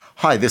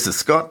Hi, this is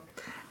Scott.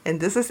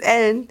 And this is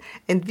Ellen,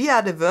 and we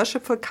are the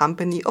worshipful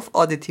company of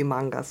Oddity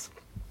Mongers.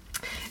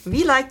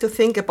 We like to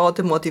think about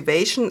the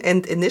motivation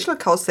and initial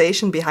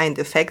causation behind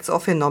effects or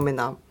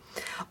phenomena.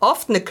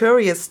 Often a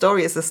curious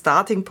story is a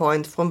starting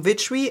point from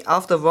which we,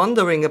 after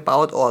wondering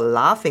about or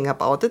laughing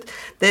about it,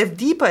 delve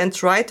deeper and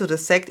try to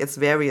dissect its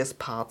various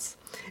parts.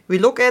 We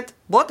look at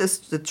what is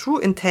the true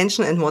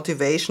intention and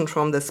motivation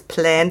from this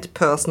plant,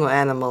 person or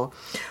animal.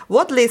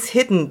 What lays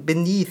hidden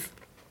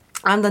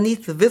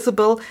underneath the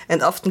visible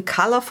and often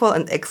colorful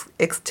and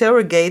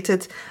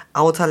exterrogated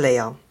outer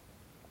layer.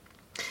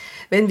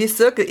 When we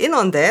circle in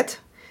on that,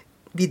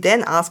 we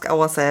then ask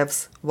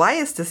ourselves, why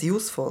is this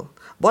useful?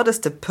 What is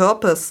the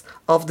purpose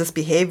of this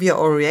behavior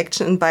or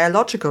reaction in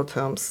biological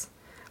terms?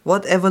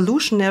 What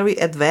evolutionary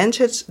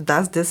advantage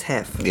does this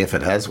have? If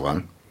it has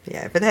one.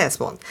 Yeah, if it has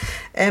one.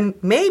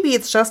 Maybe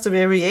it's just a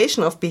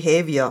variation of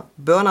behavior,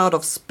 burnout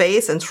of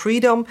space and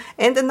freedom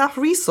and enough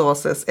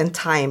resources and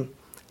time,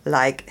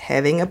 like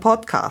having a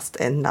podcast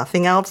and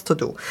nothing else to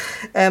do.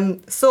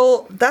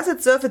 So does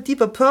it serve a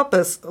deeper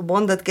purpose,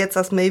 one that gets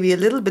us maybe a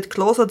little bit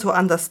closer to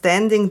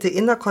understanding the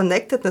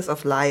interconnectedness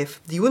of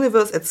life, the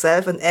universe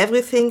itself and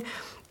everything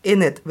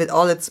in it, with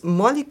all its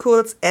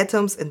molecules,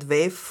 atoms and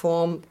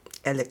waveform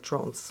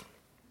electrons?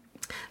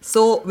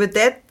 So with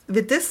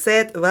this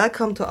said,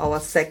 welcome to our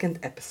second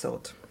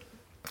episode.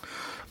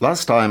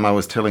 Last time I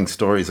was telling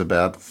stories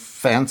about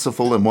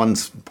fanciful and one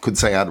could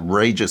say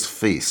outrageous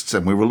feasts,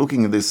 and we were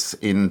looking at this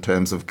in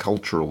terms of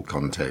cultural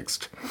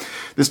context.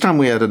 This time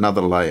we add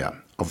another layer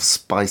of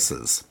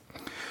spices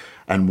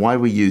and why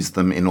we use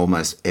them in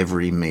almost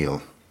every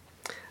meal.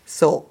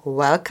 So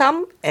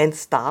welcome and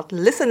start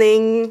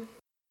listening.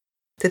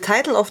 The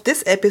title of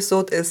this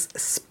episode is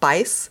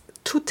Spice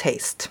to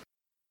Taste.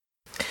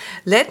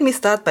 Let me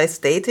start by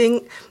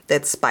stating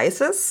that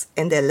spices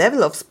and their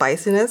level of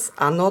spiciness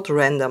are not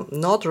random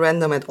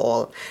at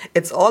all.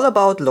 It's all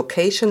about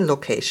location.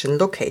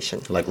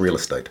 Like real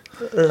estate.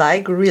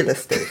 Like real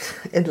estate.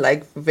 And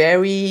like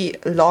very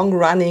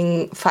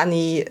long-running,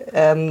 funny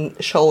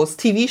shows,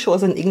 TV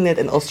shows in England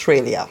and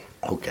Australia.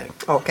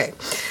 Okay.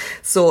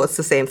 So it's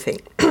the same thing.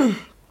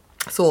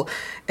 So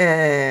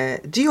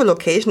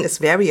geolocation is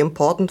very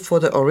important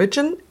for the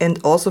origin and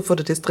also for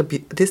the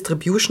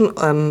distribution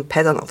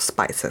pattern of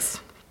spices.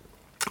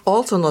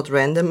 Also not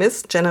random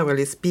is,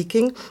 generally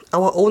speaking,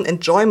 our own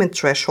enjoyment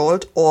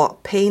threshold or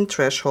pain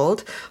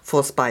threshold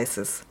for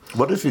spices.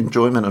 What if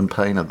enjoyment and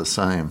pain are the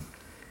same?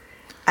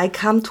 I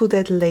come to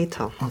that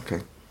later.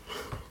 Okay.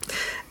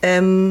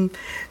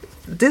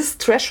 This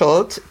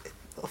threshold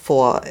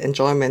for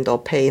enjoyment or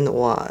pain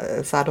or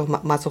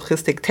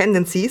sadomasochistic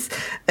tendencies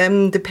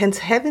depends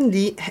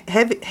heavily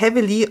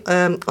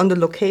on the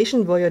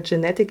location where your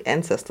genetic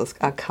ancestors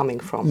came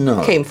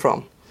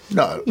from.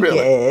 No, really?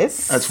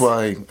 Yes. That's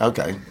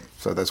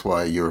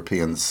why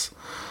Europeans,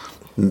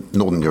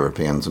 Northern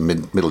Europeans and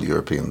Middle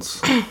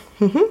Europeans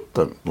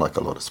don't like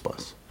a lot of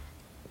spice.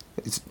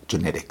 It's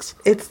genetics.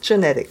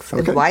 Okay.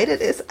 And why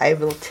that is, I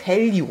will tell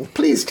you.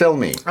 Please tell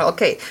me.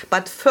 Okay,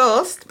 but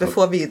first,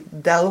 before we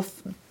delve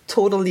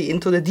totally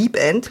into the deep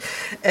end,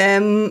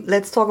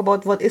 let's talk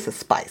about what is a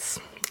spice.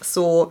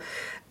 So,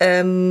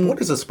 what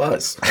is a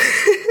spice?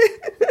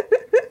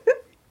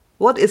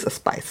 What is a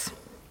spice?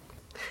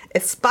 A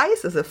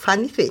spice is a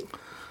funny thing.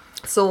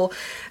 So,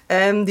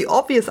 the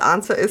obvious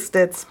answer is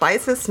that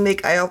spices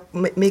make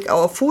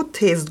our food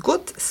taste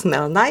good,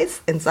 smell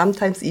nice, and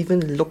sometimes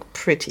even look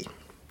pretty.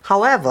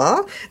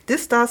 However,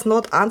 this does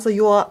not answer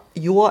your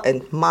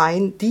and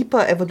mine deeper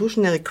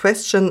evolutionary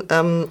question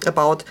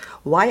about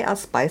why are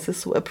spices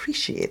so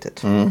appreciated.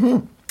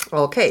 Mm-hmm.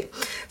 Okay,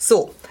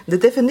 so the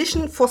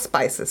definition for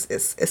spices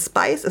is a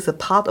spice is a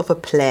part of a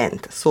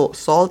plant. So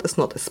salt is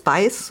not a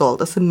spice,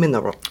 salt is a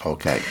mineral.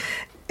 Okay.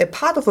 A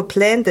part of a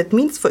plant, that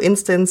means, for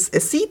instance,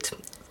 a seed,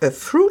 a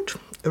fruit,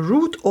 a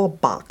root or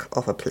bark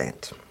of a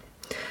plant.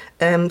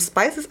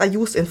 Spices are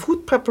used in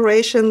food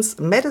preparations,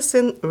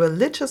 medicine,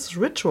 religious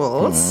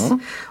rituals,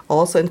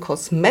 also in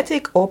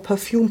cosmetic or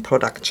perfume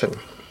production.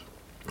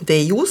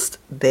 They're used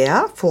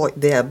there for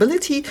their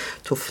ability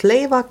to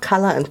flavor,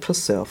 color, and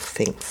preserve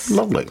things.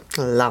 Lovely.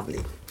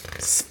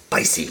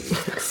 Spicy.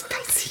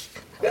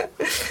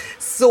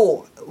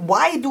 So,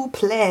 why do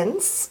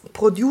plants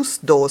produce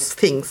those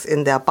things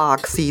in their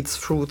bark, seeds,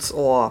 fruits,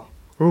 or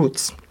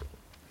roots?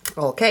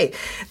 Okay,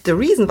 the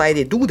reason why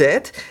they do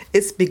that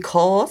is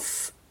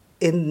because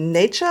in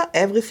nature,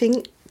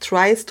 everything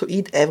tries to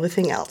eat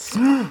everything else.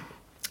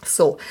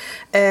 So,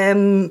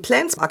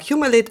 plants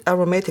accumulate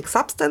aromatic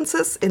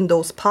substances in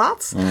those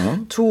parts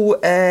to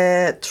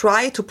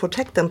try to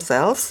protect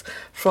themselves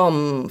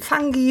from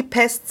fungi,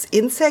 pests,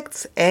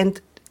 insects,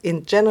 and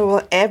in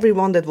general,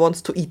 everyone that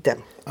wants to eat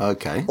them.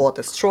 Okay. Or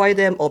destroy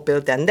them, or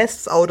build their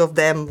nests out of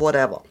them,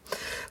 whatever.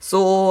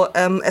 So,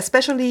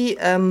 especially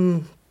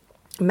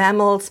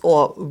mammals,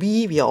 or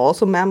we are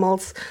also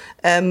mammals,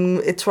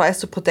 it tries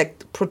to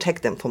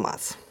protect them from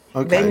us.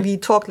 Okay. When we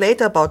talk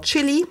later about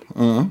chili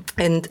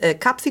and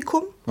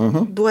capsicum,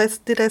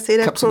 Did I say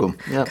that? Capsicum,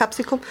 yeah.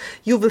 Capsicum.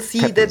 You will see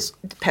Peppers.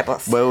 that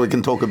peppers. Well, we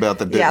can talk about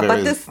the Yeah,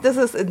 but various... this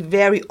is a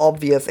very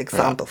obvious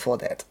example for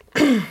that.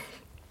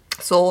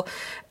 So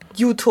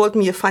you told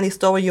me a funny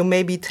story. You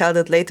maybe tell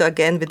that later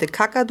again with the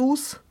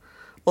cakadoos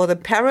or the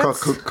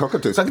parrots.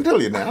 Cockatoos. I can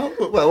tell you now.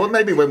 Well,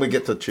 maybe when we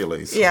get to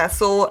chilies. Yeah.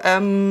 So,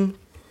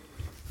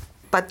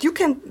 but you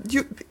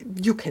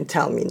can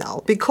tell me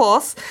now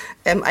because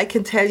I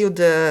can tell you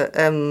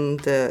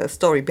the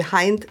story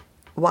behind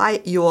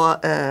why your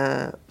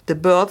the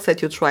birds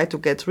that you try to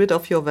get rid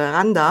of your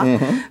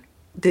veranda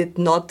did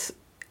not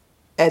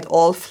at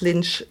all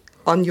flinch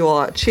on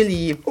your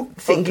chili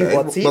thinking.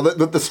 Okay. Well,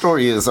 the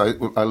story is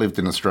I lived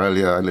in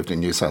Australia. I lived in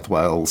New South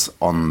Wales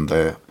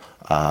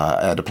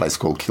at a place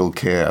called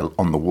Kilcare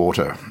on the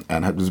water,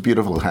 and it was a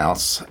beautiful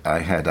house. I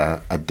had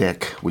a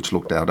deck which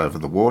looked out over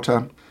the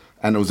water,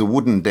 and it was a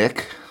wooden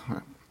deck.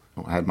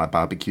 I had my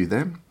barbecue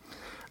there.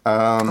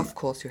 Of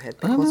course you had,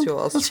 because you're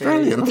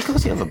Australian. Of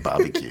course you have a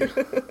barbecue.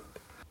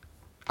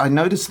 I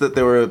noticed that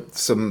there were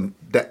some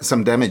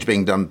damage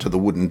being done to the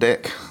wooden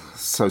deck,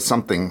 so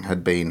something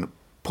had been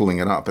pulling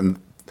it up, and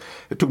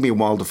it took me a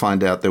while to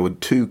find out there were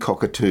 2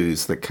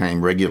 cockatoos that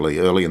came regularly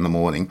early in the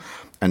morning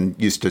and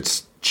used to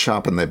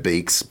sharpen their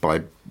beaks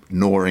by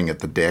gnawing at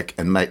the deck,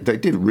 and they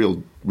did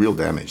real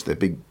damage. They're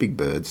big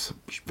birds,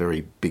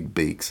 very big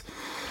beaks.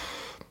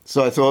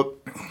 So I thought,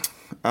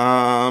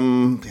 how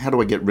do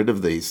I get rid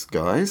of these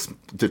guys,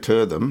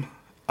 deter them?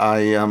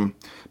 I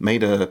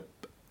made a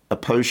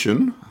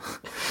potion.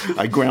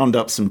 I ground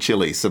up some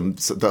chilies,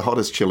 the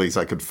hottest chilies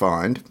I could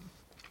find,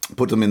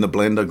 put them in the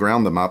blender,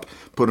 ground them up,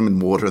 put them in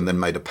water, and then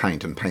made a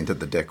paint and painted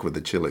the deck with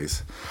the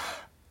chilies.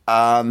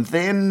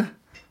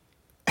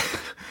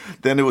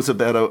 Then it was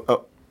about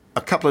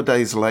a couple of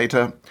days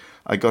later,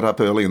 I got up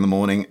early in the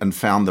morning and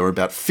found there were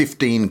about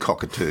 15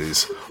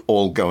 cockatoos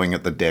all going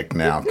at the deck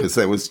now because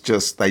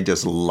they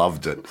just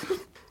loved it.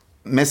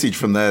 Message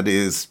from that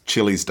is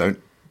chilies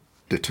don't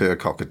deter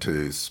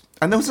cockatoos.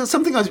 And there was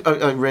something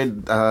I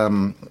read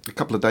a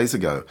couple of days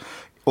ago,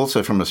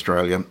 also from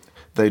Australia.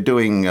 They're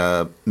doing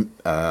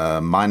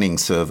mining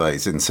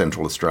surveys in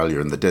Central Australia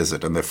in the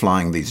desert, and they're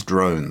flying these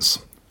drones,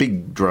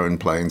 big drone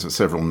planes with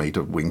several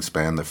metre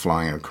wingspan. They're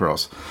flying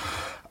across.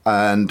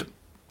 And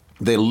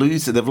they've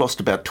lost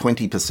about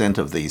 20%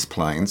 of these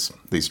planes,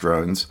 these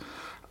drones,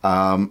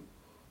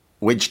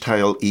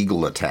 wedge-tail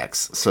eagle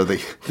attacks. So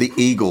the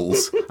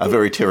eagles are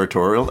very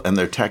territorial, and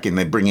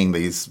they're bringing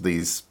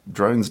these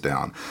drones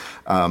down.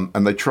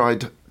 And they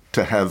tried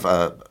to have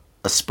a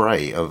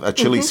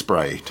chili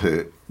spray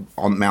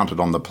mounted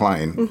on the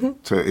plane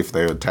to, if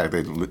they attack,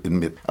 they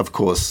emit. Of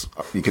course,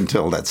 you can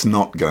tell that's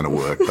not going to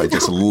work. They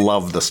just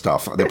love the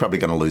stuff. They're probably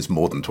going to lose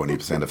more than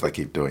 20% if they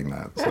keep doing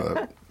that.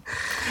 So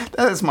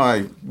that's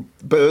my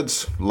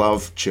birds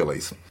love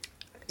chilies.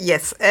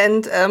 Yes,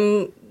 and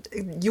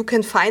you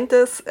can find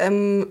this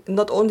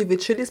not only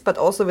with chilies but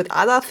also with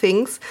other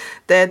things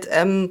that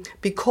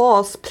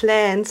because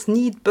plants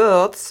need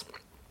birds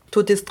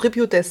to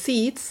distribute their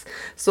seeds,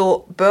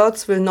 so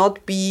birds will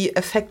not be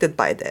affected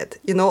by that.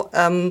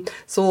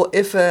 So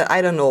if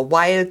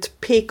wild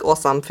pig or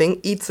something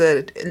eats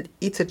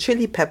a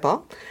chili pepper,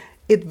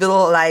 it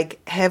will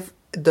have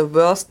the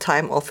worst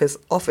time of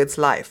its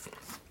life.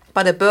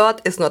 But a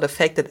bird is not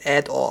affected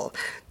at all.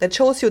 That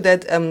shows you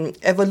that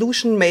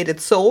evolution made it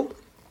so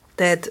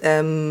that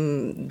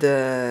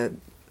the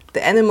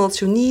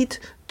animals you need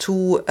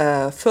to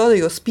further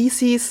your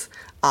species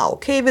are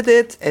okay with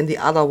it, and the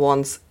other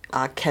ones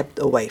are kept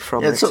away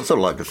from it. It's sort of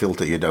like a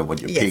filter. You don't want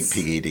your pig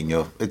eating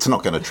it's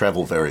not going to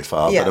travel very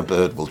far, but a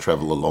bird will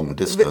travel a long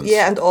distance.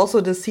 Yeah, and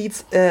also the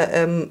seeds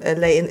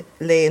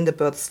lay in the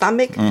bird's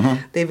stomach.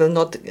 They will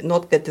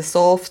not get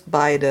dissolved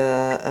by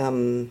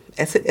the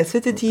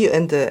acidity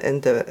and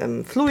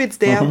the fluids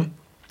there,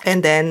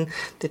 and then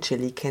the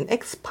chili can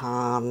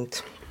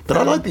expand. But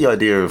I like the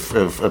idea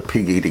of a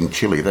pig eating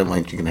chili. That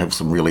means you can have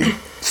some really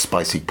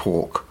spicy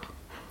pork.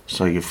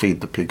 So you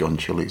feed the pig on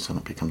chilies and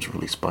it becomes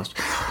really spicy.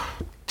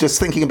 Just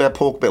thinking about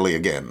pork belly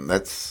again.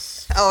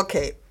 That's...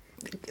 Okay.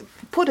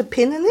 Put a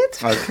pin in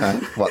it. Okay.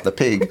 What, the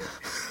pig?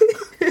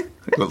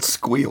 It'll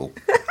squeal.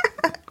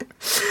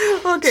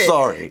 Okay.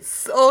 Sorry.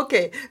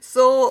 Okay.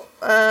 So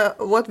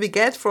what we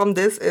get from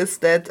this is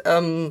that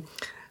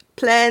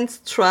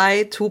plants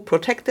try to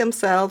protect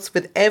themselves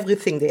with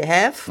everything they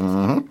have.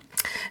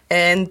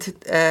 And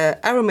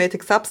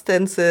aromatic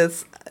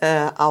substances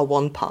are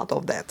one part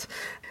of that.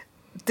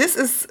 This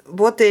is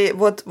what the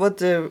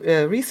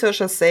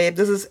researchers say.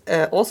 This is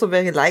also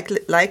very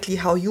likely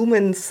how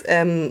humans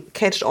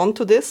catched on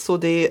to this. So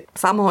they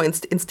somehow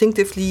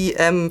instinctively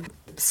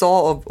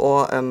saw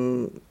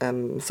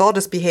saw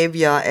this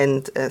behavior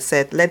and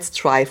said, let's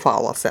try for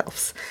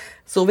ourselves.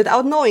 So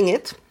without knowing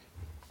it,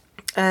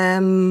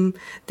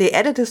 they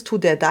added this to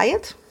their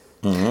diet.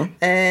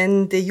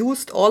 And they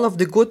used all of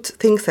the good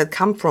things that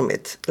come from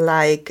it,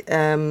 like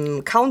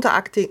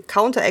counteracting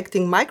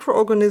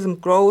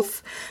microorganism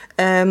growth.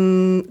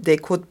 They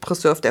could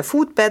preserve their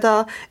food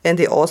better, and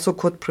they also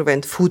could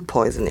prevent food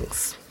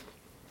poisonings.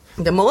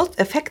 The most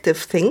effective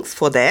things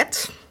for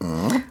that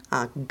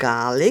are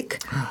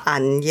garlic,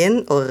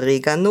 onion,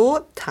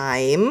 oregano,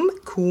 thyme,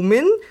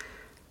 cumin,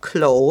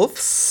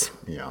 cloves,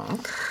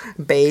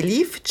 bay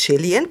leaf,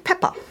 chili, and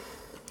pepper.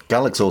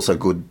 Garlic's also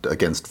good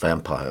against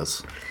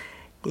vampires.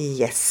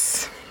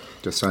 Yes.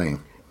 Just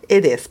saying.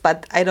 It is,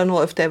 but I don't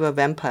know if there were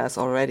vampires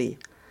already.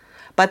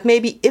 But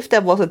maybe if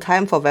there was a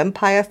time for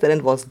vampires, then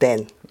it was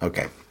then.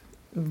 Okay.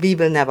 We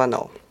will never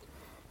know.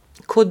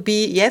 Could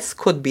be yes,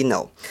 could be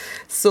no.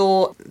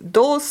 So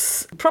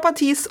those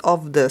properties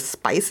of the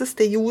spices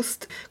they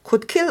used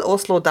could kill or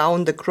slow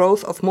down the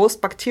growth of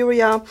most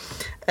bacteria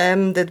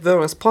that were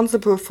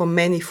responsible for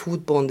many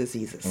foodborne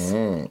diseases.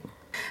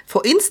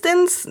 For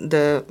instance,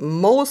 the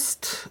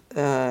most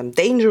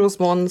dangerous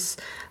ones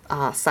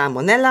are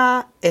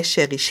Salmonella,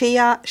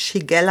 Escherichia,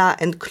 Shigella,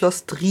 and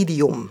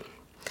Clostridium.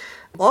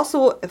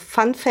 Also, a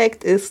fun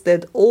fact is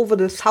that over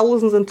the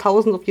thousands and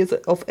thousands of years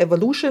of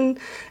evolution,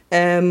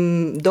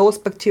 those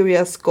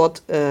bacteria got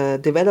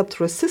developed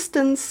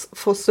resistance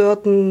for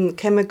certain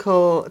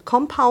chemical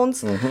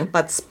compounds,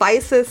 but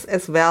spices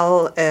as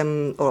well,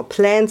 or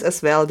plants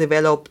as well,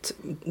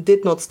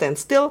 did not stand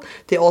still.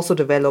 They also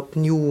developed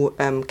new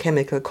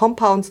chemical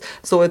compounds.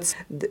 So it's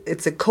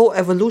a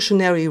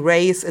co-evolutionary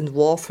race and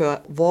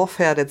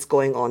warfare that's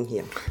going on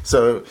here.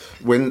 So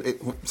when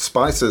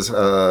spices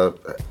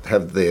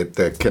have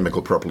their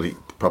chemical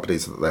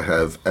properties that they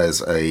have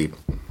as a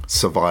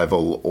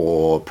survival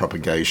or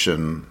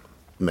propagation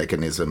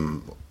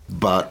mechanism,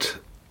 but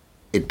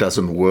it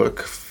doesn't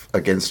work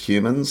against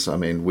humans. I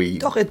mean,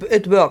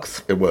 it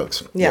works. It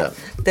works. Yeah.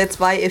 That's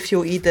why if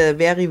you eat a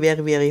very,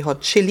 very, very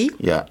hot chili,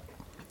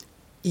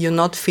 you're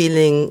not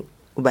feeling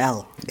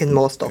well in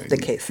most of the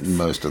cases.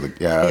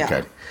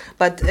 Okay.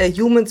 But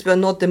humans were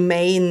not the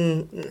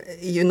main,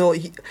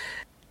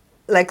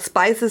 like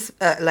spices,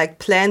 like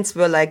plants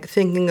were like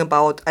thinking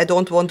about, I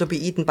don't want to be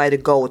eaten by the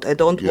goat. I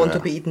don't want to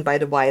be eaten by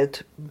the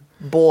wild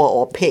boar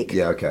or pig.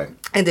 Yeah, okay.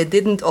 And they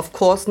didn't, of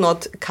course,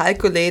 not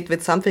calculate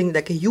with something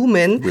like a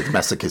human. With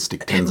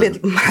masochistic things.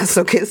 With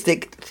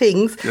masochistic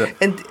things. Yeah.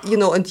 And,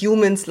 and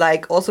humans,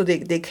 like, also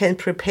they can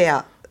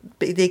prepare.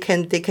 They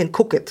can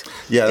cook it.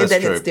 Yeah, that's and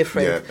then true. It's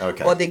different. Yeah,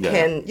 okay. Or they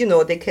can,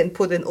 they can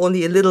put in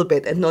only a little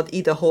bit and not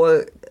eat a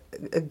whole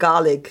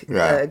garlic.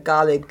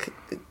 Garlic,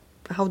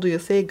 how do you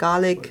say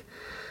garlic?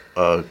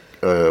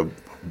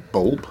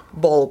 Bulb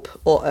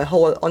or a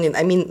whole onion.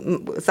 I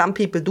mean, some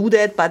people do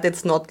that, but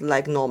it's not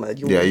like normal.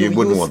 You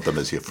wouldn't want them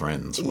as your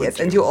friends. Yes,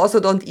 and you also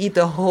don't eat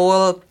the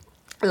whole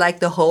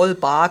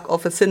bark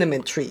of a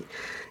cinnamon tree.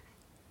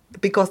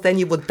 Because then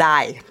you would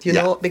die,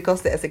 know,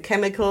 because there's a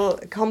chemical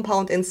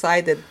compound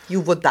inside that you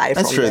would die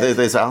from. That's true.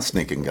 There's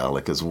arsenic in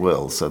garlic as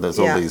well. So there's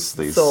all these.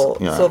 So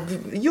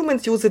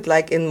humans use it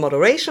like in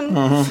moderation,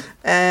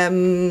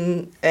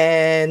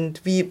 and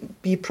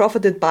we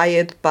profited by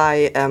it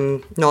by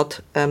not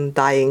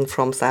dying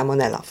from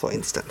salmonella, for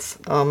instance.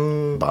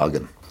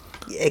 Bargain.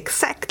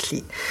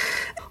 Exactly.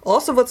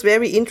 Also, what's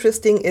very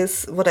interesting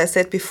is what I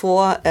said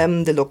before,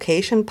 the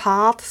location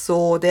part.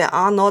 So there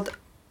are not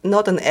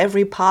in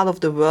every part of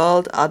the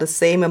world are the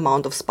same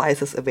amount of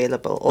spices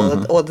available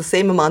or the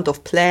same amount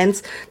of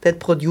plants that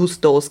produce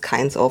those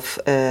kinds of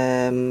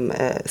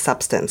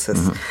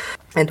substances.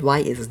 And why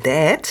is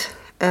that?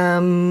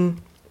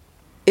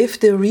 If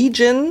the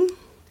region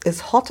is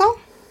hotter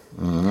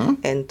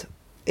and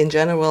in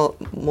general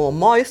more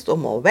moist or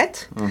more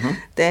wet,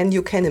 then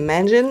you can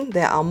imagine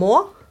there are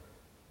more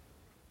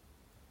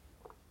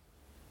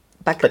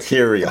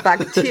bacteria.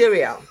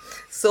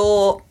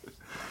 So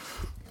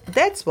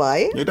that's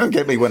why. You don't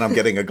get me when I'm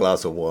getting a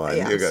glass of wine.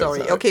 Yeah,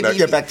 sorry. Okay,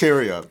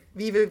 bacteria.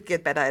 We will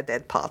get better at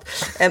that part.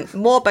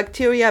 More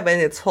bacteria when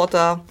it's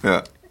hotter.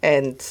 Yeah.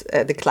 And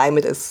the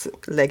climate is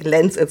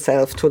lends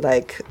itself to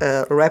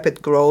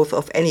rapid growth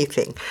of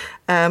anything.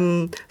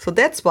 So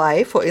that's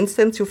why, for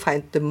instance, you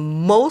find the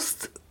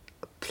most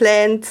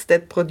plants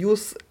that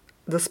produce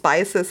the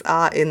spices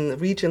are in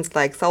regions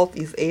like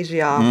Southeast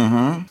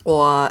Asia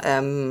or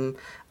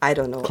I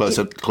don't know.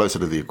 Closer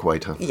to the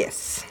equator.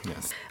 Yes.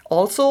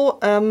 Also,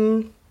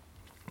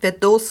 that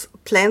those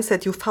plants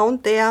that you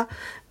found there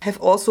have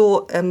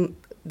also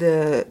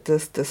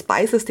the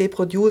spices they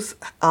produce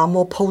are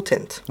more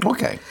potent.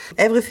 Okay.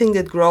 Everything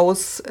that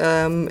grows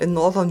in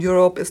Northern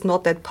Europe is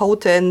not that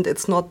potent.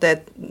 It's not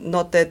that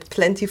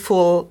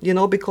plentiful,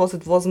 because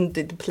it wasn't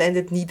the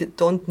plant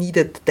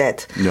needed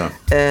that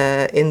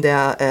in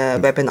their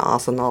weapons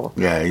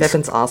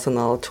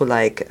arsenal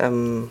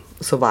to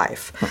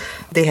survive.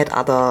 They had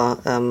other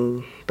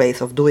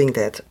ways of doing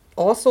that.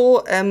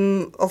 Also,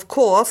 of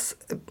course,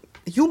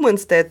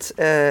 humans that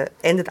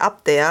ended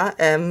up there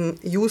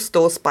used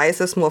those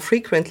spices more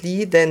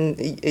frequently than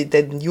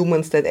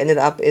humans that ended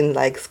up in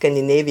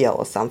Scandinavia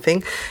or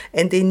something.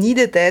 And they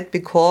needed that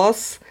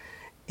because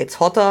it's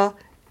hotter,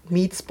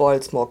 meat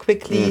spoils more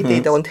quickly,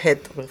 they don't have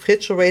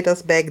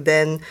refrigerators back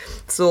then.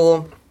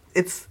 So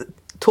it's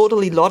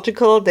totally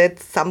logical that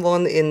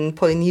someone in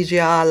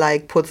Polynesia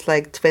puts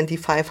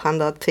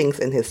 2,500 things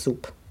in his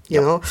soup.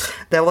 You know,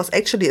 there was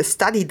actually a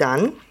study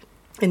done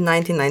in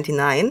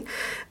 1999,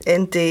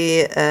 and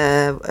they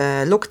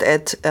looked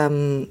at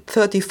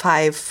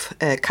 35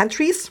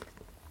 countries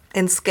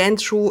and scanned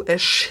through a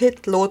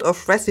shitload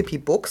of recipe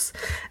books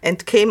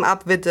and came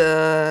up with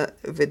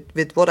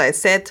what I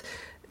said.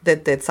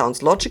 That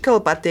sounds logical,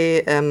 but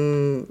they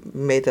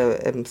made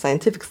a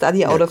scientific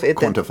study out of it.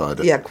 Quantified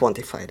it. Yeah,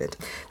 quantified it.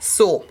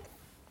 So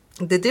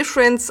the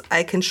difference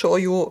I can show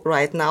you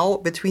right now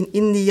between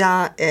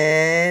India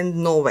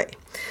and Norway.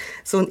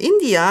 So in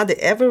India, the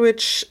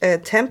average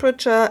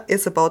temperature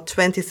is about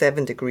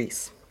 27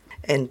 degrees.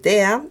 And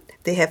there,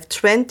 they have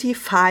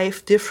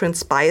 25 different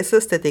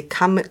spices that they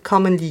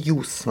commonly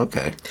use.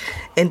 Okay.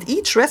 And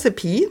each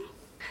recipe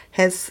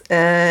has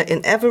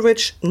an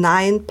average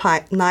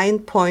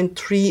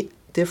 9.3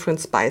 different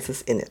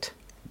spices in it.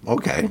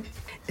 Okay.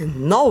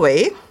 In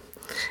Norway,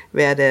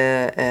 where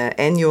the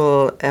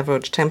annual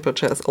average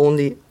temperature is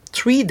only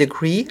 3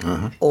 degrees,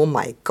 oh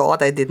my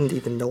God, I didn't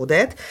even know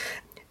that.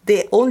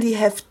 They only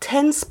have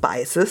 10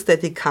 spices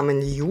that they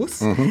commonly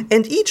use,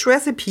 and each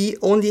recipe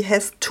only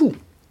has 2.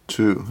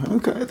 2.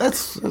 Okay,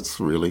 that's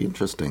really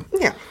interesting.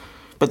 Yeah.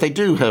 But they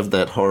do have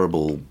that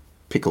horrible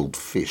pickled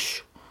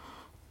fish.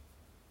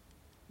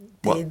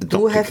 They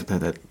do have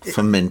that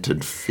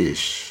fermented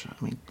fish. I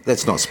mean,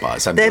 that's not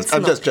spice. I'm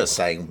just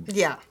saying.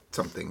 Yeah.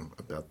 Something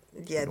about.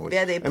 Yeah,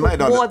 where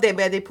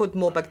they put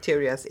more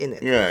bacteria in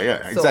it.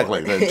 Yeah,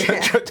 exactly.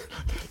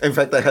 In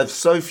fact, they have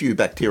so few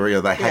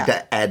bacteria they had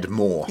to add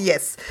more.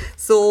 Yes.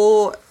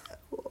 So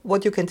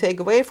what you can take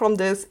away from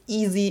this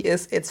easy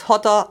is it's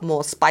hotter,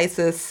 more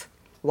spices.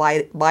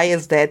 Why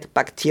is that?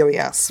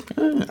 Bacteria?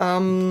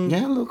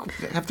 Look,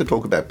 we have to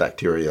talk about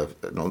bacteria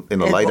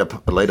in a later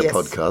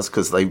podcast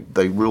because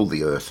they rule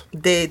the earth.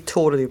 They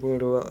totally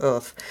rule the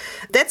earth.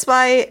 That's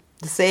why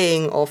the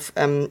saying of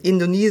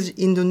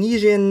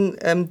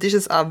Indonesian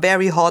dishes are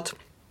very hot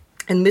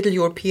and Middle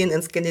European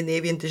and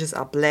Scandinavian dishes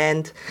are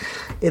bland.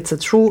 It's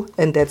true,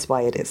 and that's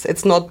why it is.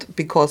 It's not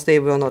because they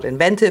were not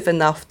inventive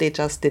enough. They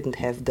just didn't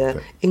have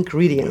the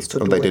ingredients to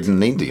do it. They didn't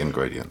need the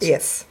ingredients.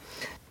 Yes.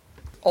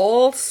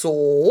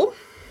 Also,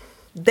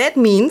 that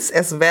means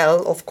as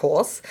well, of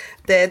course,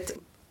 that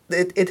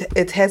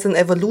it has an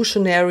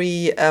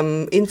evolutionary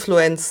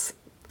influence.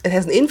 It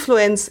has an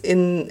influence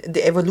in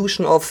the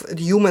evolution of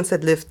the humans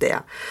that lived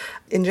there.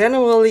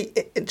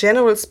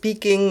 General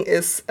speaking,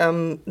 is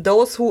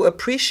those who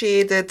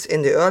appreciated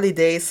in the early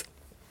days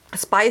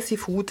spicy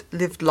food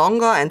lived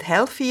longer and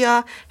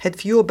healthier, had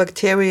fewer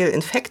bacterial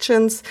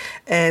infections,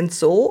 and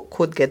so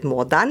could get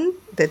more done.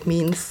 That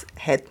means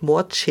had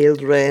more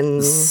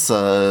children.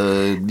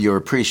 So your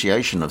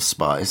appreciation of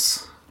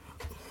spice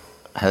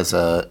has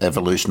a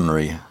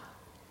evolutionary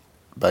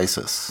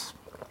basis.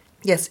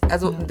 Yes,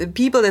 also the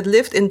people that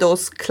lived in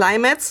those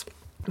climates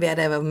where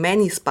there were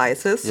many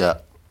spices,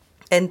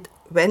 and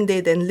when they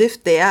then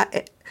lived there,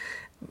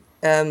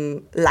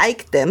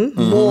 liked them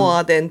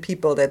more than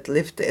people that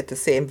lived at the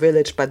same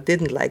village but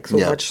didn't like so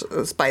much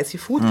spicy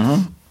food,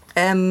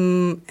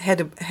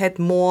 had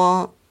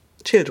more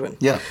children.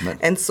 Yeah,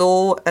 and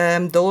so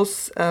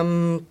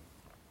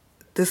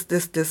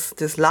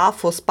this love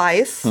for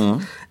spice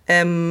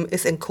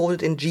is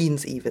encoded in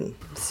genes even.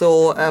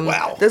 So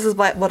this is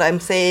what I'm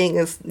saying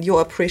is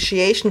your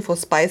appreciation for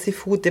spicy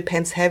food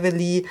depends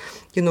heavily,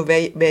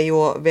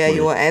 where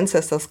your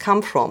ancestors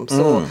come from.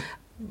 So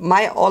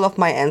all of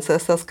my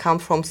ancestors come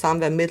from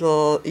somewhere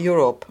Middle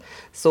Europe.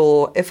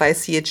 So if I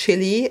see a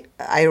chili,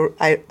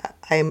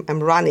 I'm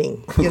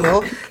running,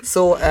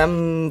 So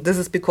this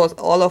is because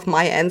all of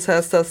my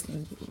ancestors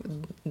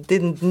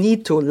didn't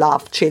need to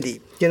love chili,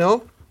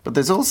 But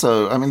there's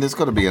also, there's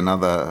got to be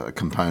another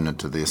component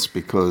to this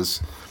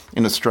because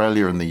in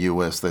Australia and the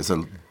US, there's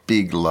a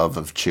big love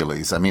of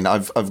chilies.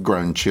 I've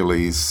grown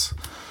chilies.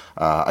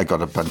 I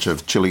got a bunch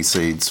of chili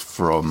seeds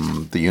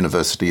from the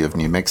University of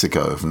New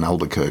Mexico, from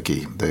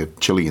Albuquerque, the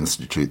Chili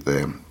Institute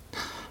there.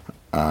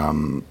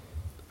 And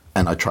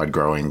I tried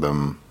growing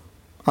them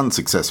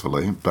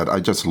unsuccessfully, but I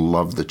just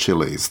love the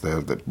chilies.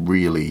 They're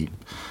really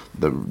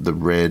the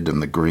red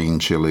and the green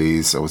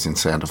chilies. I was in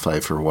Santa Fe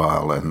for a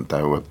while, and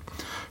they were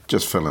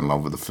just fell in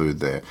love with the food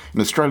there.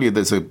 In Australia,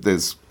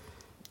 there's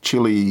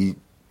chili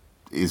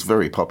is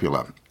very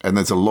popular, and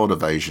there's a lot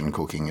of Asian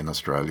cooking in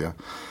Australia.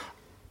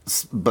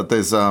 But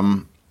there's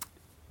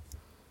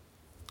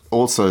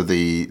also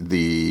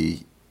the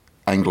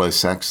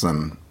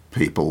Anglo-Saxon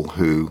people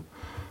who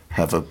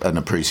have an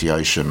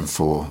appreciation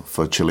for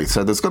chili.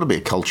 So there's got to be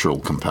a cultural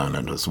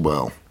component as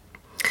well.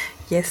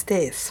 Yes,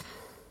 there is.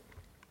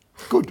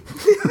 Good.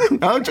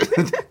 No,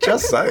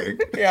 just saying.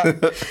 Yeah.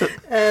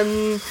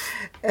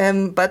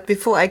 But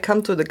before I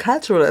come to the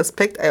cultural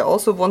aspect, I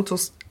also want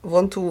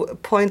to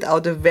point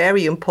out a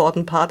very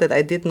important part that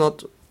I did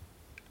not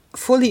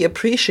fully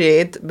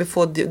appreciate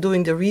before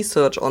doing the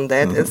research on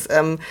that is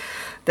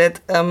that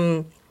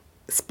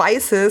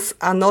spices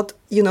are not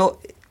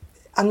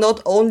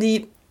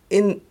only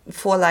in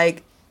for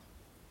like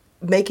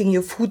making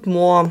your food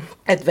more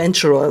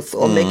adventurous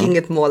or making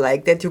it more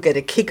like that you get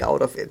a kick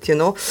out of it,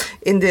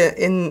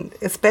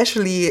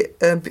 especially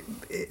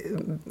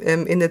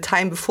in the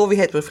time before we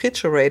had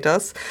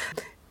refrigerators,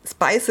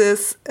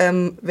 spices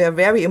were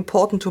very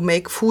important to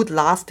make food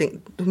last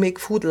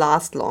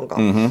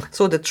longer.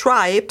 So the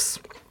tribes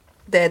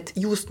that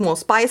used more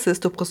spices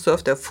to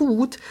preserve their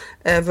food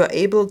were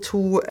able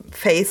to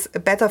face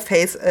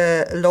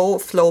low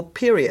flow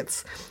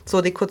periods.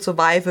 So they could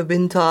survive a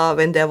winter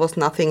when there was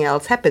nothing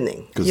else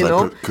happening. Because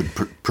they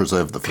could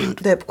preserve the food.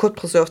 They could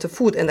preserve the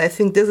food. And I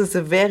think this is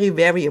a very,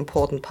 very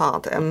important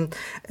part,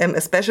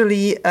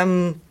 especially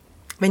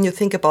when you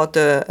think about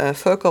the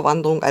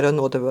Völkerwanderung, I don't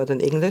know the word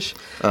in English.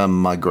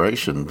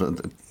 Migration.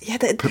 Yeah,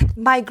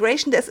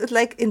 migration. There's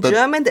like in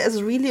German,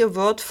 there's really a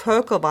word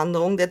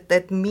Völkerwanderung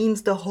that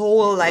means the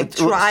whole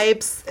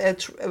tribes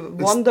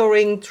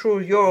wandering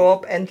through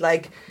Europe and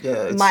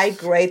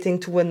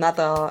migrating to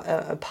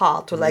another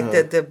part, to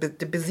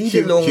the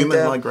Besiedelung.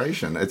 Human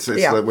migration. It's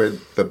like where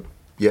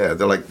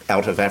they're like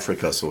out of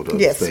Africa sort of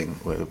thing.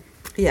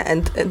 Yeah,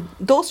 and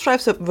those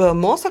tribes were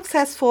more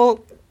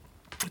successful,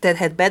 that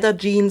had better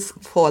genes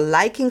for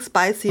liking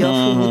spicier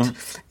food,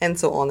 and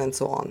so on and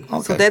so on.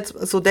 Okay.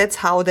 So that's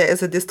how there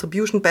is a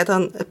distribution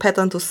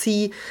pattern to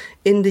see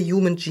in the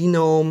human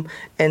genome,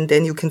 and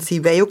then you can see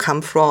where you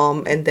come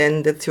from, and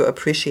then that's your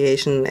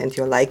appreciation and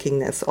your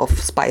likingness of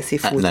spicy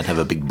food. And then have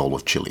a big bowl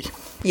of chili.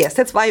 Yes,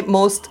 that's why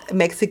most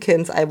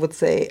Mexicans, I would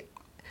say,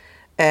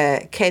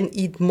 can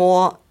eat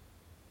more,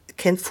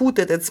 can food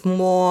that it's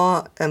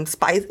more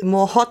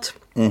more hot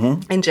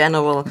in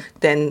general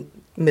than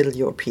Middle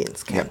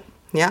Europeans can.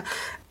 Yeah.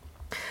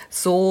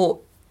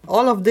 So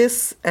all of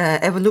this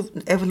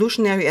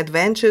evolutionary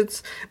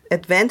advantage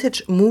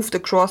moved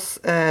across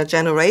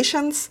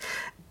generations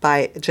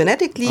by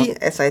genetically,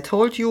 as I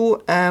told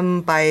you,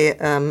 by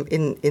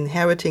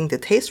inheriting the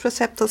taste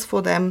receptors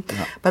for them,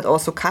 but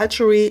also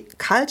culturally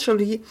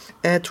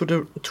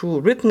to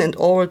written and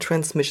oral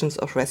transmissions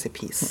of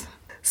recipes.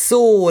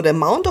 So the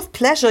amount of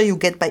pleasure you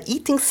get by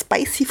eating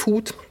spicy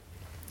food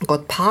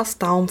got passed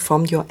down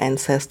from your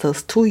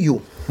ancestors to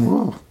you.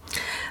 Wow.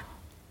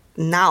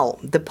 Now,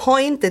 the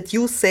point that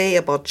you say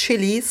about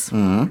chilies,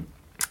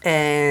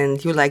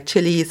 and you like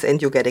chilies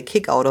and you get a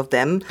kick out of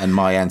them. And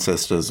my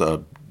ancestors are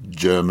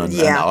German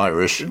and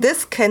Irish.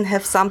 This can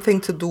have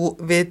something to do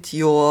with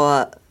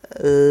your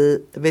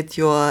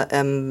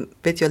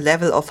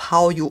level of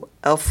how you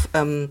of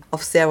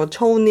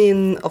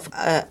serotonin, of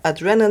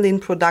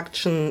adrenaline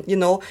production. You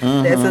know,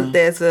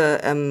 there's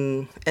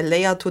a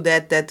layer to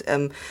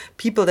that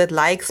people that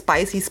like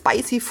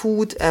spicy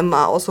food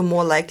are also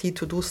more likely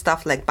to do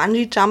stuff like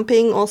bungee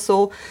jumping.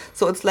 Also,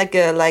 so it's like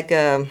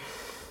a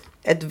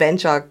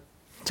adventure.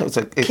 So it's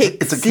a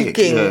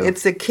kick-seeking. Yeah.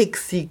 It's a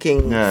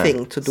kick-seeking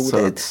thing to do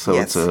that. So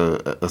it's a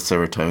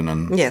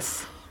serotonin.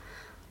 Yes.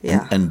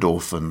 Yeah.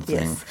 Endorphin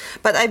thing. Yes.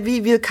 But we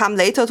will come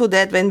later to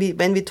that when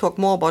we talk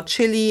more about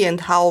chili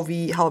and how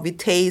we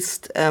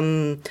taste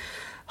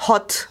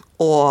hot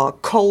or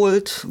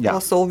cold. Yeah.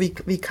 Or so we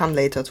come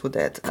later to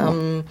that.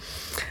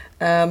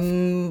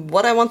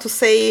 What I want to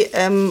say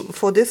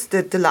for this,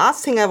 the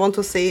last thing I want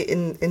to say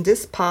in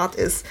this part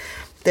is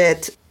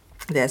that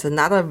there's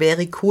another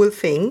very cool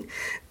thing,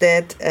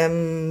 that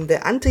the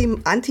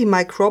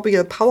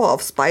antimicrobial power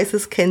of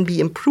spices can be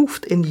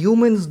improved, and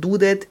humans do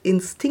that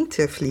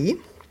instinctively.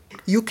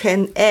 You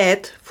can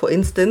add, for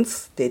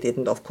instance, they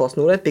didn't of course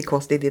know that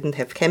because they didn't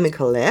have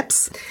chemical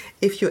labs.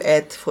 If you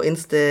add, for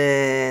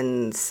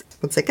instance,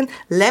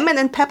 lemon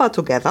and pepper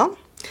together.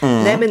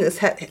 Lemon has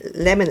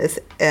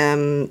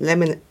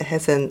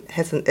an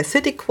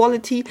acidic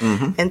quality,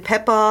 and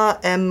pepper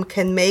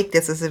can make,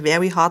 this is a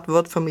very hard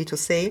word for me to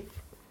say,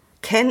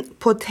 can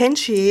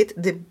potentiate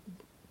the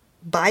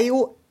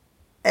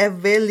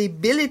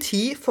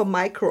bioavailability for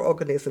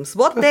microorganisms.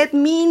 What that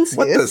means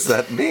What does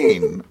that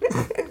mean?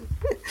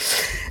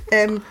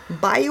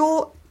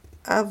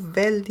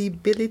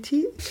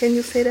 Bioavailability, can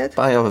you say that?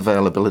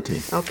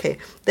 Bioavailability. Okay,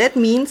 that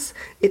means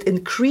it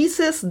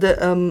increases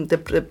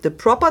the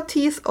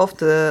properties of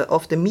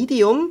the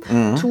medium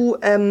to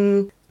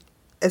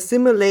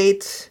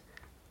assimilate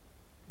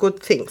good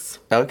things.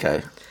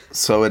 Okay.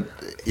 So I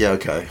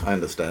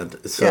understand.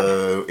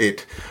 So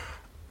it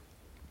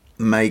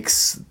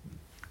makes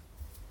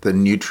the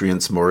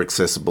nutrients more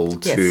accessible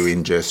to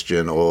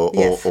ingestion or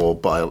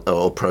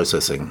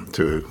processing,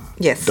 to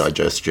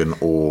digestion,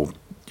 or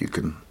you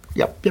can.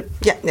 Yeah.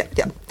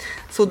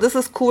 So this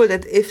is cool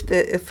that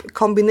if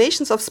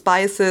combinations of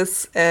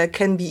spices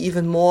can be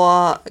even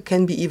more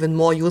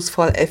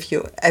useful if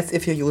you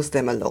use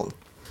them alone.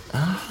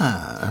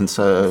 And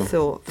so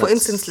for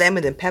instance,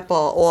 lemon and pepper,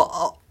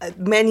 or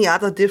many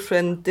other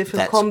different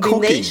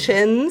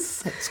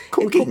combinations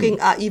in cooking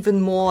are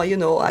even more,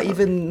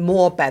 even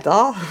more better.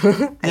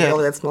 I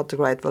know that's not the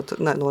right word,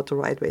 not the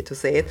right way to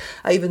say it.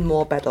 Are even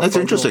more better. That's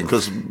interesting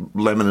because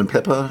lemon and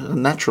pepper, a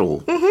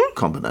natural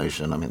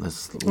combination. I mean,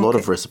 there's a lot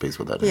of recipes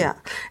with that. Yeah,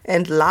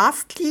 and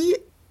lastly,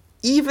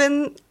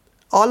 even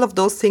all of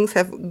those things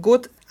have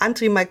good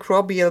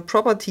antimicrobial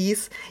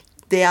properties.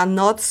 They are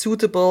not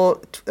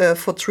suitable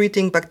for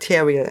treating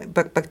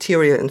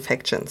bacterial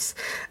infections.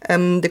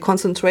 The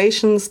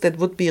concentrations that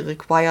would be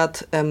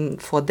required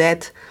for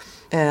that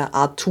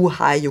are too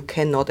high. You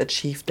cannot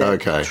achieve that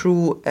Okay.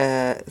 through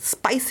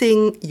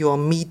spicing your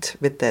meat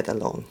with that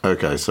alone.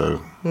 Okay, so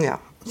Yeah.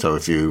 so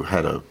if you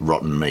had a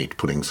rotten meat,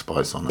 putting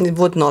spice on it. It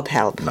would not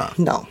help.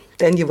 No.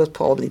 Then you would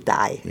probably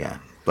die. Yeah.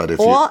 But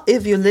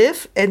if you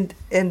live and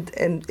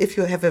if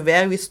you have a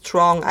very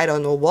strong, I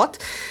don't know what,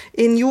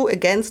 in you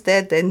against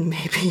that, then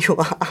maybe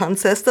your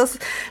ancestors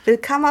will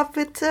come up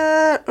with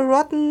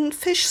rotten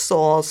fish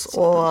sauce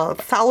or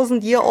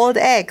 1,000-year-old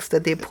eggs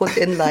that they put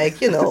in, like,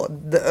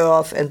 the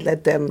earth and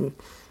let them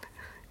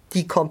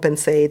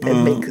decompensate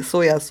and make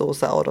soya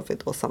sauce out of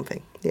it or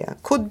something. Yeah,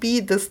 could be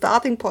the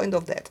starting point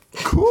of that.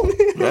 Cool.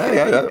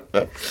 Yeah.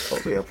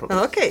 Probably.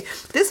 Okay,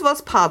 this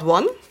was part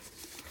 1.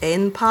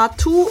 In part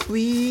 2,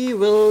 we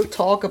will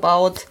talk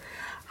about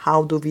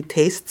how do we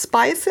taste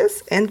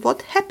spices and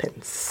what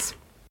happens.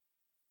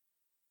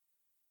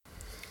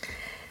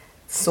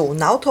 So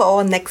now to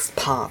our next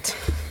part.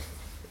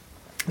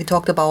 We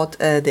talked about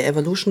the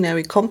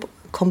evolutionary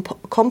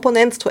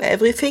components to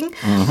everything.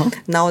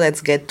 Now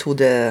let's get to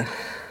the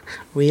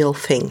real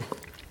thing.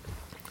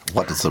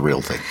 What is the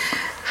real thing?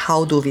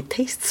 How do we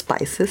taste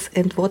spices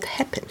and what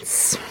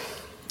happens?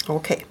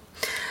 Okay.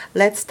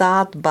 Let's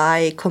start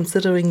by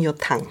considering your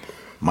tongue.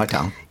 My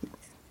tongue?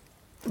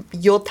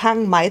 Your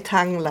tongue, my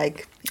tongue,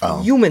 like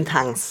human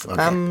tongues.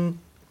 Okay.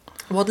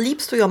 What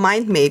leaps to your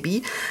mind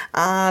maybe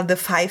are the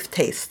 5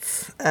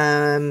 tastes.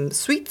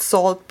 Sweet,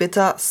 salt,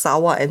 bitter,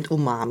 sour and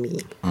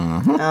umami.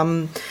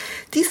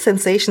 These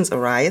sensations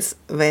arise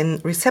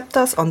when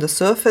receptors on the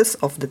surface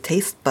of the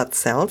taste bud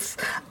cells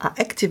are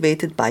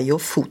activated by your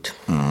food.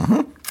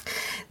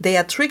 They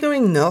are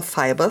triggering nerve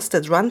fibers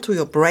that run to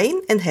your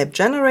brain and help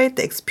generate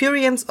the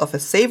experience of a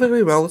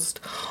savory roast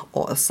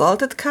or a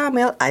salted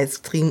caramel ice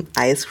cream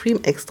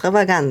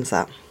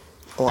extravaganza,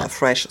 or a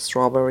fresh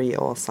strawberry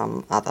or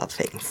some other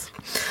things.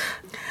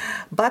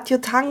 But your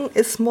tongue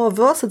is more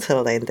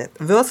versatile than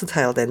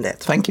that.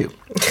 Thank you.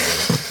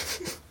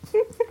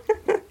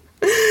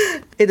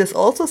 It is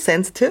also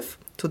sensitive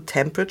to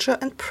temperature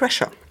and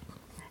pressure.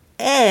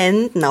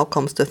 And now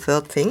comes the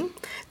third thing,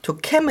 to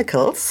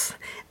chemicals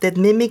that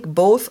mimic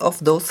both of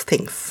those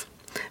things,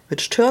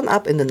 which turn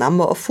up in a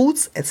number of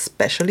foods,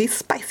 especially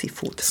spicy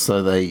food.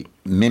 So they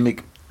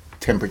mimic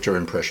temperature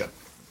and pressure?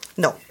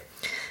 No.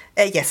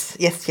 Yes.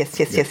 You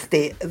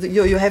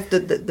have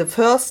the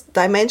first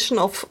dimension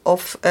of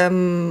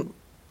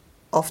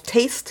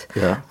taste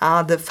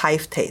are the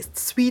 5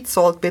 tastes: sweet,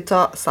 salt,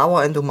 bitter,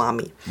 sour, and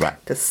umami. Right.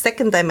 The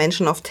second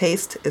dimension of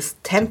taste is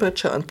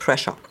temperature and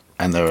pressure.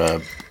 And there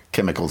are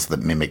chemicals that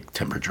mimic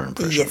temperature and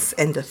pressure. Yes,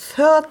 and the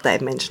third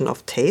dimension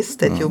of taste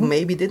that you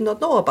maybe did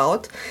not know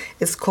about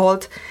is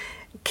called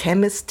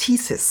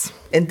chemostasis.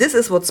 And this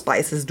is what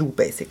spices do,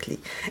 basically.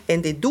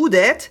 And they do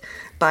that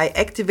by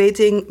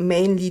activating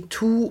mainly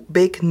 2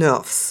 big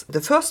nerves.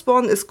 The first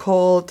one is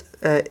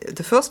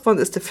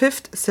the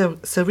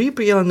 5th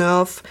cerebral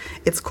nerve.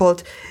 It's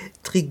called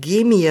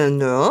trigeminal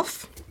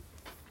nerve.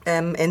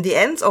 And the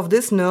ends of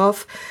this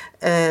nerve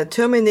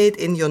terminate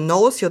in your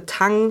nose, your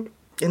tongue,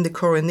 in the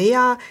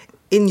cornea,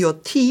 in your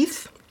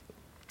teeth,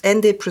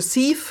 and they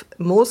perceive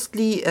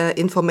mostly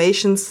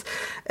informations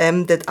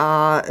that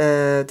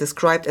are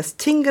described as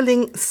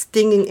tingling,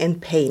 stinging,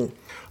 and pain.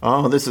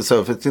 Oh, this is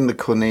so. If it's in the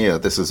cornea,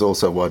 this is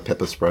also why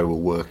pepper spray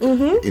will work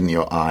in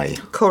your eye.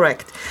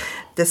 Correct.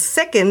 The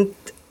second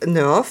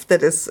nerve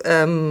that is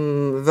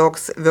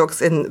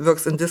works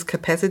in this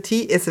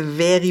capacity is a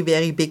very,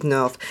 very big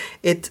nerve.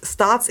 It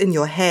starts in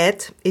your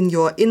head, in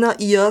your inner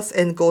ears,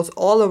 and goes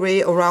all the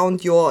way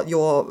around your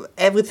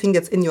everything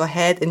that's in your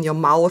head, in your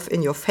mouth,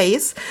 in your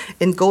face,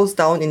 and goes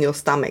down in your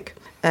stomach.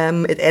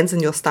 It ends in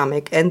your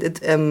stomach, and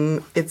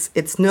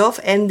its nerve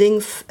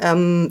endings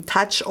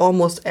touch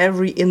almost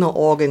every inner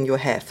organ you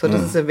have. So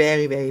this is a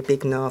very, very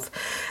big nerve,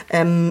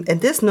 and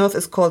this nerve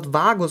is called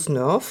vagus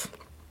nerve.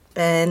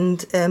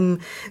 And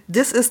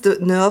this is the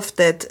nerve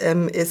that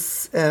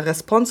is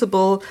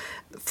responsible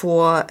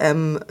for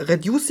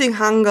reducing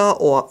hunger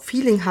or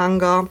feeling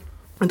hunger.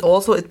 And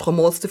also it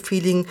promotes the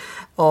feeling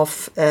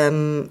of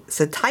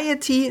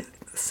satiety.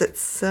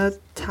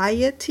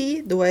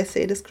 Satiety, do I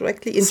say this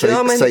correctly? In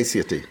German,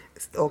 satiety.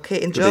 Okay,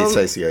 in To be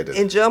satiated.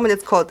 In German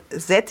it's called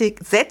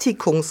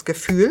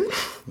Sättigungsgefühl,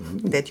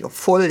 that you're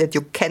full, that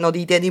you cannot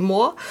eat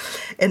anymore.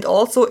 And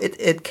also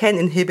it can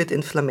inhibit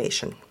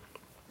inflammation.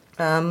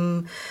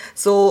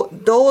 So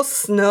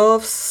those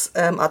nerves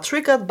are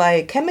triggered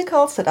by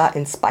chemicals that are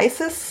in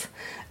spices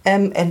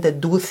and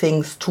that do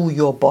things to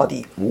your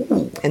body.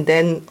 Ooh. And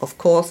then, of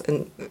course,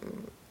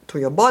 to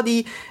your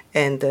body,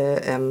 and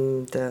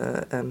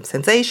the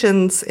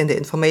sensations and the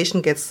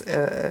information gets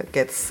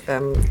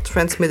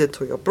transmitted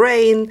to your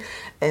brain,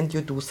 and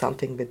you do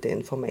something with the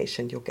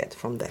information you get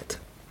from that.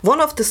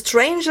 One of the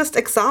strangest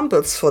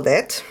examples for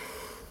that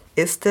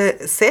is the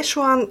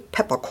Szechuan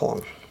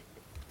peppercorn.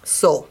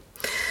 So,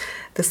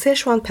 the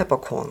Szechuan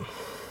peppercorn,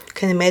 you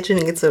can imagine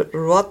it's a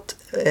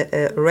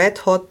red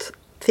hot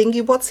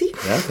thingy-wotsy.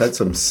 Yeah, I've had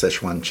some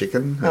Szechuan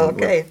chicken.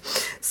 Okay,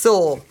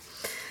 so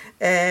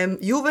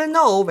you will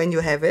know when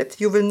you have it.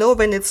 You will know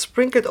when it's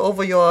sprinkled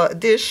over your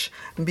dish,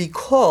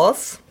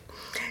 because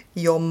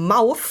your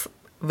mouth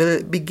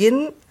will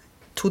begin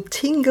to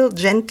tingle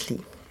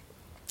gently,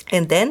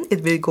 and then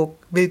it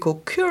will go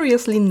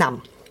curiously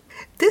numb.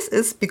 This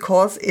is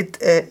because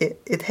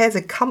it has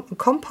a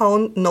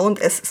compound known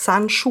as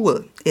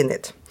sanschul in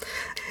it.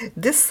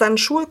 This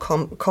sanschul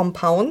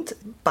compound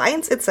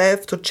binds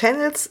itself to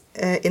channels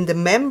in the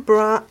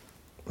membrane.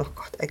 Oh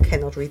God, I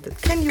cannot read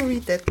it. Can you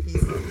read that,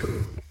 please?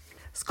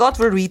 Scott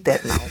will read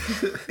that now,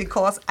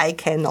 because I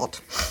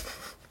cannot.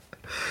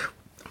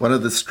 One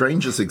of the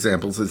strangest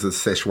examples is a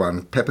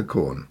Szechuan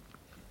peppercorn.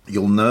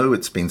 You'll know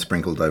it's been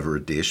sprinkled over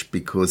a dish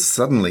because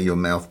suddenly your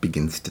mouth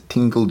begins to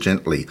tingle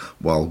gently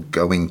while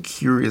going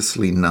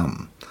curiously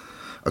numb.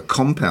 A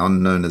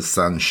compound known as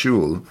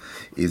sanschul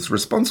is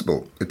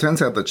responsible. It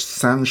turns out that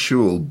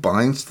sanschul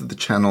binds to the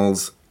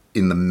channels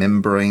in the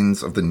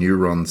membranes of the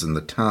neurons in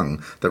the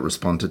tongue that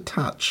respond to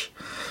touch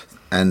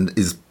and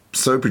is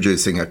so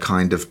producing a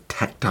kind of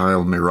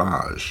tactile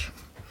mirage.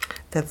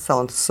 That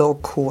sounds so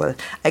cool.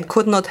 I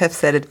could not have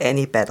said it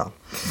any better.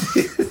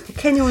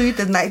 Can you read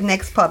the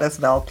next part as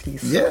well,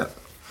 please? Yeah.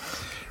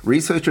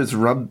 Researchers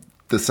rubbed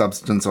the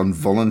substance on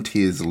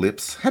volunteers'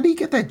 lips. How do you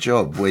get that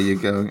job where you're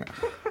going,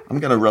 I'm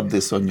going to rub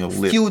this on your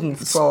lip?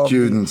 Students,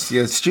 probably.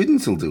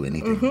 Students will do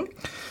anything.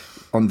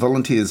 Mm-hmm. On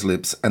volunteers'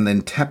 lips and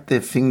then tap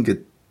their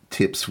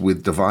fingertips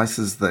with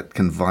devices that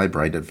can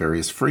vibrate at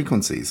various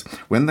frequencies.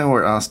 When they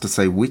were asked to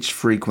say which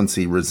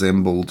frequency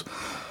resembled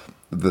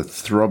the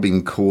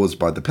throbbing caused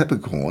by the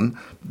peppercorn,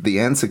 the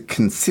answer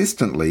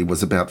consistently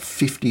was about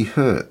 50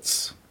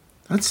 hertz.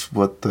 That's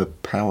what the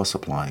power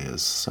supply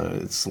is. So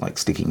it's like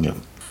sticking your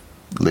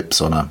lips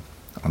on a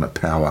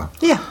power.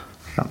 Yeah.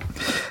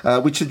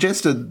 Which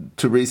suggested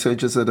to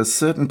researchers that a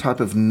certain type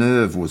of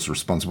nerve was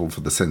responsible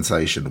for the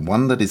sensation,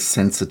 one that is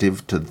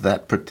sensitive to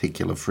that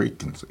particular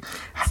frequency.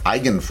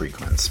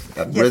 Eigenfrequency,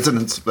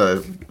 resonance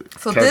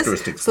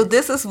characteristics.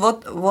 This is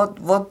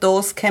what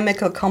those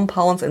chemical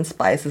compounds and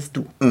spices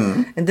do.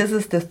 Mm. And this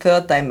is the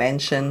third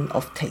dimension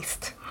of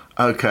taste.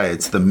 Okay,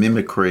 it's the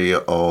mimicry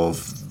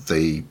of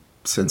the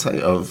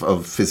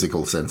of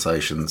physical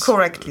sensations.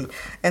 Correctly.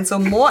 And so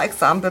more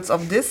examples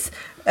of this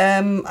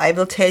I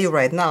will tell you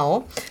right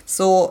now.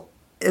 So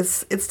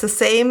it's the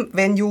same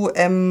when you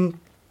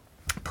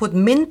put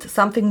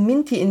something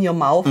minty in your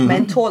mouth,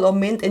 menthol or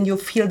mint, and you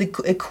feel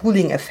a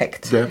cooling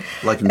effect. Yeah,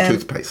 like in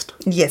toothpaste.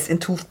 Yes, in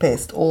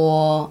toothpaste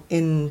or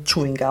in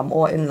chewing gum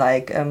or in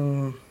like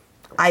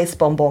ice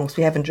bonbons.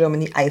 We have in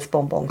Germany ice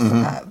bonbons,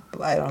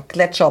 I don't know,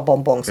 Gletscher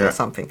bonbons or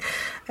something.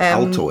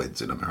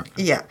 Altoids in America.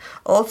 Yeah.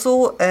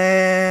 Also,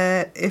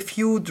 if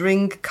you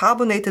drink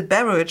carbonated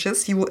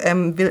beverages, you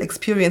will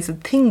experience a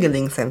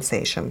tingling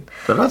sensation.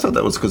 But I thought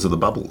that was because of the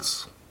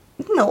bubbles.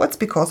 No, it's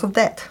because of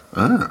that.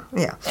 Ah.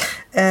 Yeah.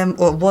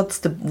 Or what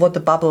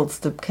the bubbles,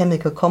 the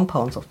chemical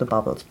compounds of the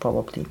bubbles,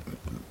 probably.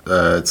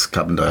 It's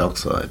carbon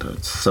dioxide,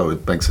 so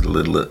it makes it a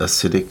little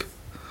acidic.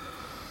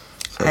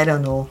 So I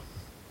don't know.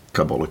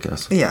 Carbolic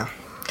acid. Yeah.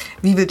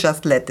 We will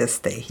just let this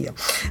stay here.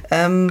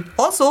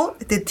 Also,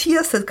 the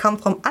tears that come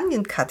from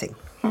onion cutting.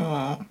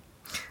 When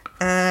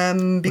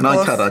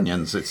I cut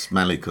onions, it's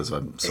mainly because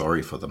I'm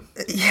sorry for them.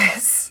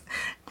 Yes.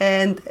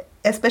 And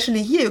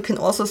especially here, you can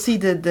also see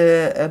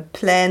the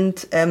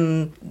plant,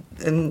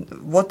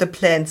 what the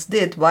plants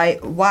did.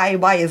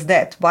 Why is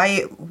that?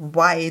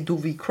 Why do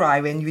we cry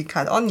when we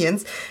cut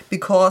onions?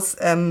 Because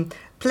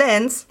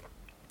plants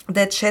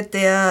that shed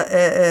their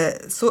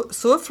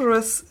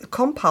sulfurous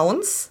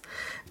compounds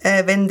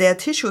when their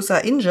tissues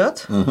are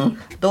injured,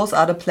 those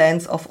are the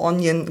plants of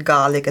onion,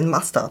 garlic, and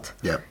mustard.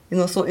 Yeah.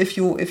 So if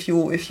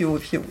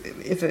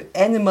an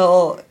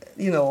animal,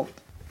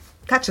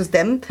 touches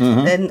them,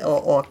 then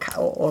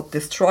or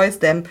destroys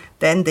them,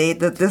 then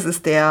this is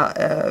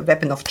their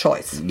weapon of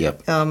choice.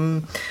 Yep.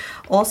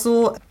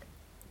 Also,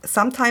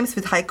 sometimes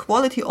with high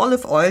quality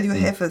olive oil, you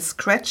have a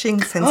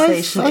scratching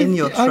sensation in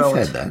your throat.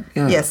 I've had that.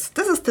 Yeah. Yes,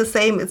 this is the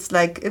same.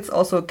 It's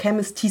also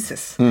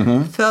chemisthesis,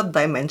 third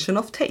dimension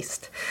of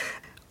taste.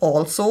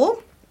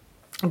 Also,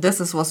 this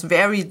I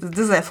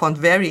found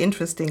very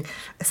interesting.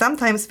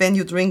 Sometimes when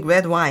you drink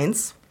red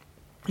wines,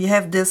 you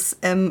have this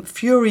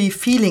fury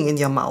feeling in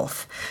your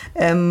mouth.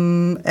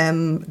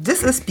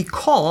 This is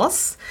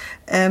because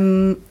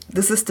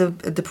this is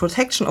the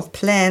protection of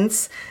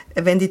plants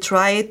when they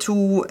try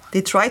to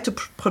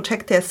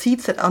protect their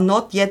seeds that are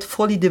not yet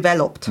fully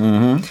developed.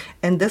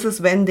 And this is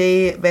when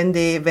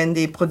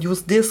they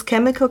produce this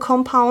chemical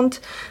compound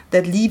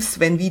that leaves,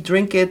 when we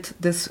drink it,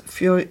 this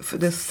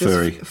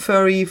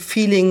furry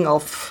feeling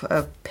of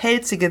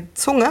pelzige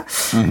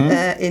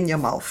Zunge in your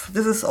mouth.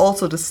 This is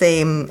also the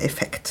same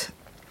effect.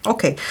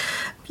 Okay,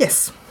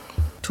 yes,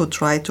 to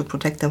try to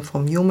protect them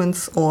from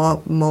humans or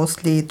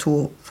mostly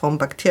from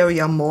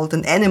bacteria, mold,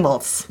 and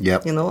animals.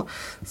 Yep.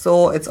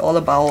 So it's all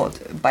about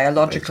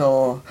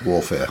biological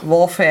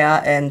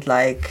warfare and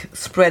like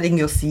spreading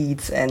your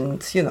seeds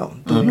and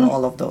doing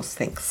all of those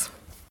things.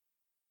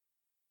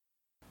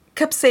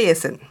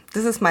 capsaicin.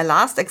 This is my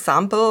last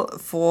example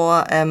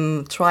for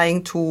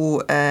trying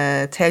to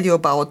tell you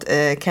about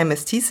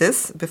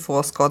chemostasis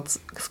before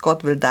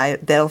Scott will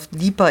delve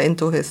deeper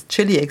into his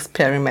chili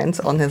experiments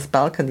on his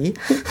balcony.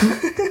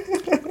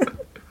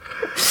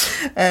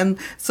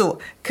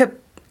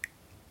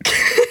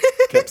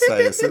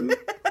 Capsaicin.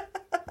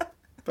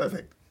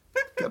 Perfect.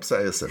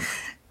 Capsaicin.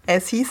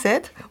 As he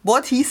said,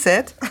 what he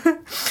said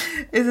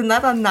is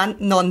another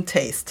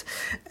non-taste.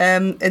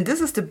 And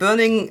this is the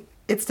burning,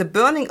 it's the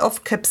burning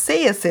of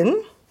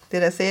capsaicin.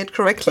 Did I say it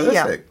correctly?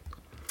 Perfect.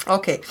 Yeah.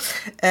 Okay.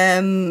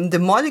 The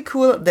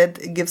molecule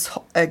that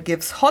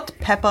gives hot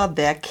pepper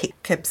their kick.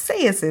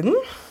 Capsaicin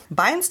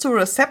binds to a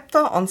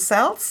receptor on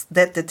cells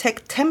that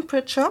detect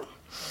temperature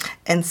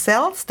and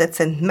cells that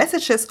send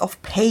messages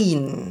of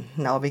pain.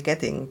 Now we're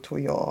getting to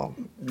your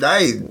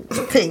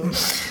thing.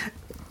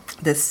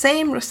 The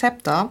same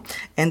receptor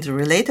and the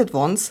related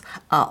ones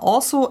are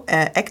also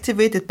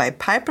activated by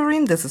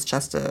piperine. This is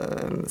just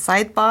a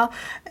sidebar.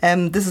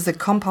 This is a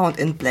compound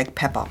in black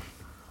pepper.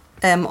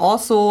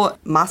 Also,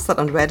 mustard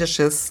and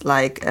radishes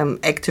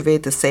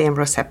activate the same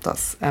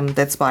receptors.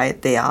 That's why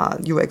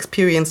you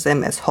experience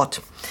them as hot.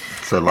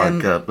 So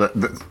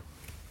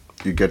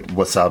you get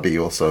wasabi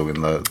also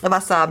in the...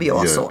 Wasabi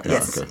also,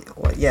 yes.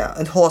 Okay. Yeah,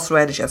 and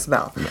horseradish as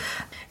well. Yeah.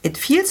 It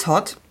feels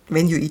hot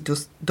when you eat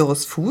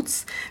those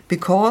foods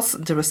because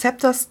the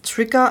receptors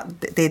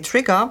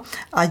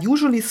are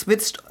usually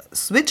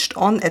switched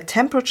on at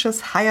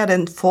temperatures higher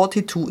than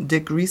 42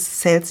 degrees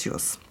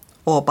Celsius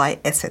or by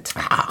acid.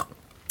 Ah.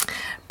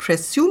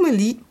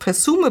 Presumably,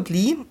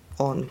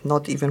 or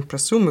not even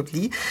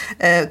presumably,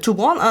 to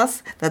warn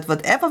us that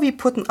whatever we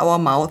put in our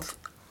mouth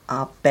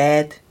are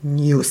bad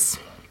news.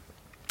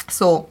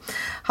 So,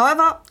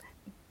 however,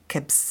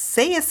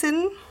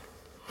 capsaicin,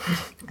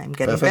 I'm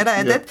getting better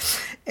at it,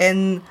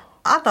 and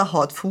other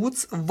hot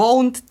foods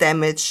won't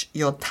damage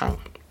your tongue.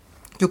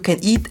 You can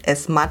eat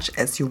as much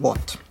as you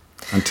want.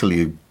 Until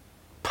you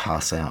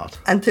pass out.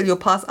 Until you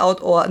pass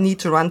out or need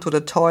to run to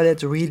the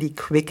toilet really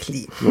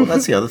quickly. Well,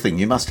 that's the other thing.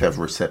 You must have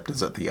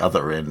receptors at the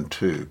other end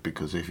too,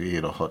 because if you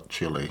eat a hot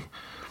chili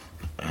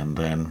and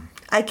then...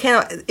 I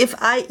cannot... If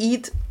I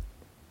eat...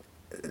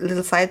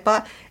 Little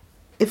sidebar...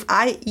 If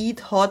I eat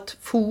hot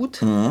food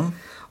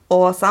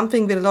or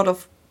something with a lot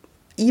of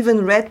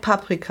even red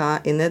paprika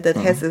in it that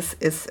has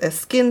a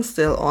skin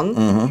still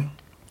on,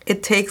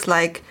 it takes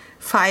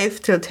 5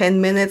 till 10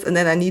 minutes and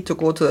then I need to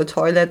go to the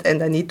toilet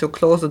and I need to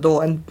close the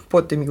door and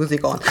put the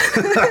music on.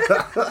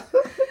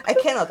 I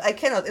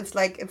cannot. It's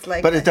like.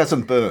 But it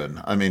doesn't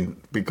burn. I mean,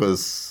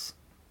 because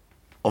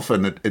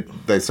often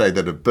they say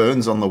that it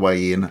burns on the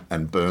way in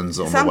and burns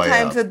on the way out.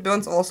 Sometimes it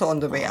burns also on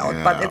the way out,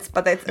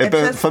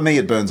 yeah. For me,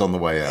 it burns on the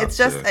way out. It's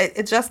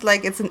just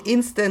like it's an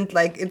instant.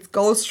 It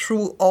goes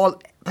through all.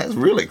 That's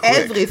really quick.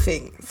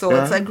 Everything. So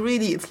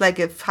it's like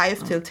a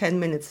 5 till 10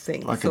 minutes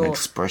thing. Like an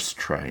express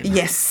train.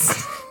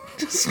 Yes.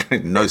 Just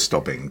no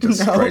stopping,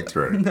 just straight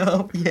through.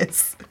 No,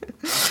 yes.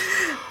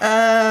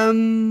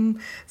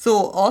 So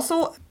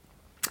also,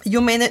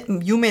 you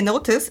may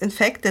notice, in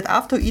fact, that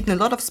after eating a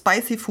lot of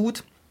spicy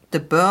food, the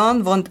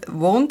burn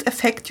won't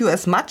affect you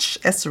as much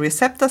as the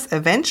receptors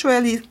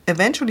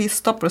eventually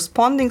stop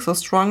responding so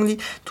strongly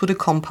to the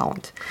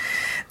compound.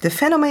 The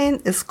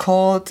phenomenon is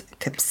called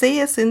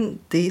capsaicin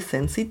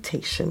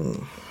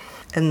desensitization.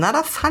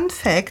 Another fun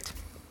fact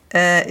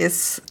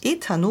is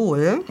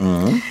ethanol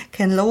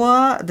can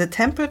lower the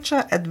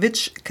temperature at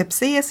which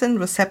capsaicin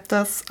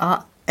receptors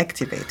are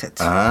activated.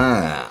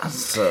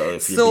 So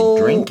if you've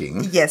been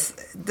drinking... Yes,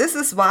 this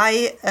is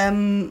why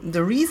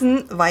the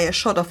reason why a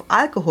shot of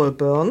alcohol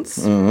burns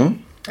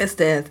is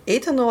that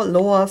ethanol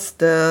lowers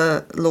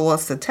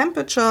the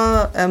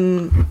temperature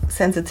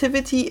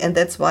sensitivity, and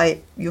that's why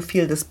you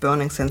feel this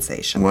burning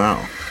sensation.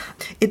 Wow.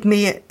 It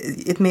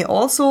may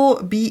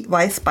also be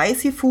why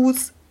spicy food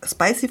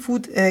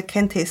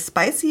can taste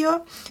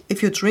spicier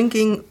if you're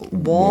drinking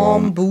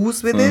warm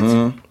booze with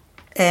it.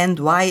 And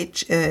why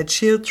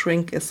chilled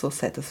drink is so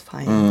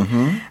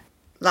satisfying.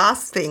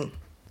 Last thing,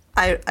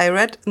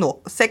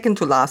 second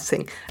to last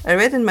thing. I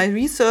read in my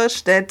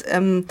research that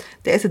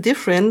there is a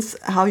difference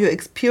how you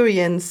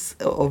experience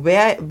or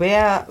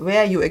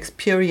where you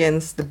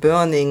experience the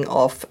burning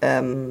of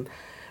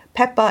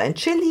pepper and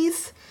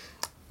chilies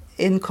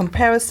in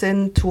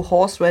comparison to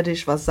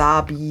horseradish,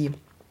 wasabi,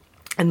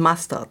 and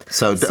mustard.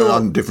 So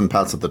on different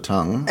parts of the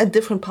tongue, and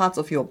different parts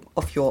of your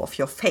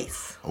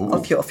face,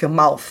 of your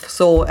mouth.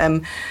 So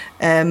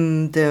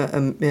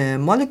the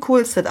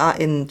molecules that are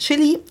in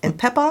chili and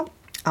pepper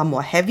are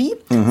more heavy,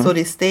 so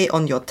they stay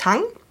on your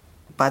tongue.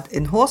 But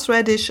in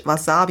horseradish,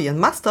 wasabi, and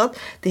mustard,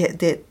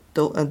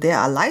 there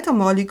are lighter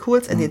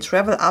molecules and they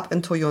travel up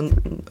into your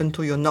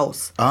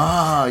nose.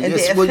 And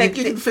yes. Well, you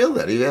can feel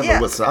that. You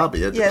have a wasabi.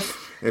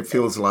 It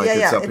feels like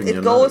it's up in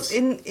your nose. It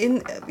goes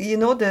in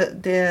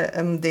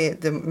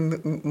the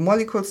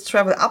molecules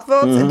travel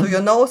upwards into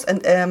your nose, and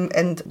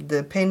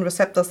the pain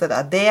receptors that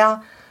are there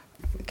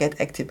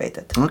get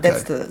activated. Okay.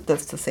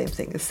 That's the same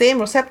thing. The same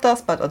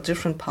receptors, but at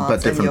different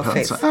parts in your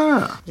face.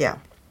 Ah. Yeah.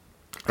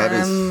 That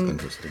is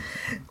interesting.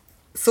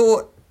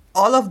 So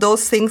all of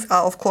those things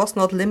are, of course,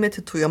 not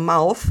limited to your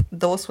mouth.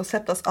 Those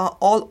receptors are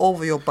all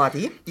over your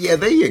body. Yeah,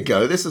 there you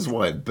go. This is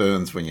why it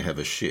burns when you have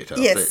a shit.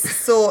 Yes,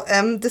 so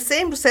the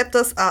same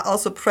receptors are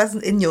also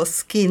present in your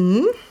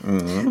skin.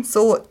 Mm-hmm.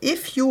 So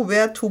if you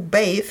were to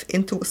bathe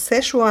into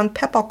Szechuan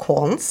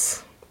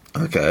peppercorns,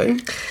 okay,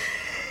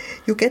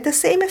 you get the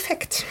same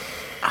effect.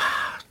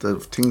 The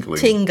tingling.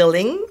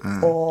 Tingling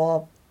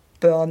or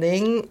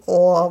burning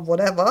or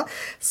whatever.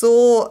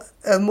 So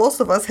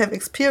most of us have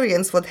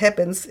experienced what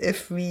happens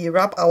if we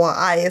rub our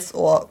eyes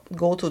or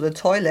go to the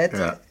toilet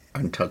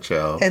and touch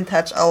our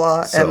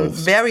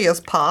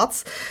various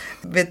parts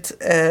with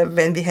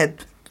when we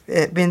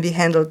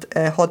handled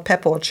hot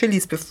pepper or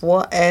chilies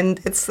before,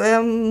 and it's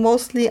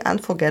mostly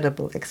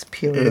unforgettable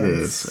experience. It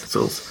is. It's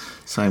all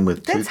same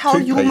with that's how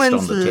toothpaste humans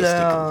on the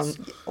learn.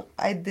 testicles.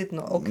 I did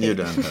not. Okay.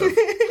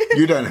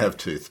 You don't have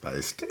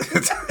toothpaste.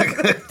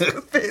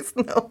 Toothpaste,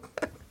 no.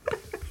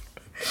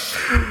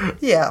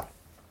 Yeah.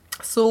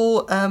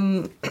 So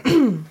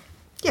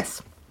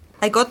yes,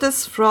 I got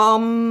this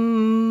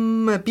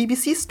from a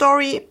BBC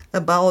story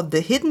about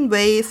the hidden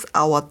ways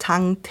our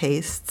tongue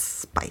tastes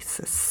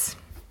spices.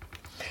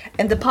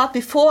 And the part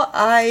before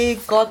I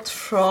got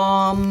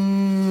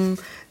from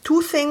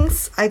two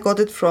things. I got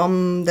it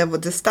from,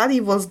 the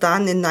study was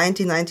done in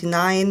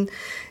 1999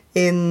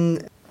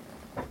 in,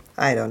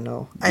 I don't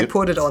know. I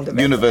put it on the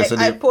website.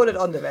 I put it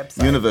on the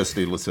website.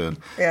 University Lucerne.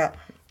 Yeah.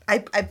 I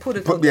put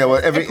it on the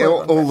website. Yeah,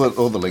 well,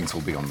 all the links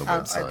will be on the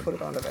website. I put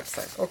it on the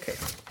website. Okay.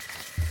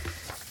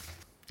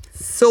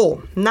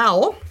 So,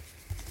 now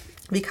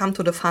we come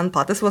to the fun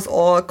part. This was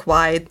all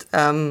quite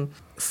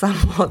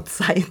somewhat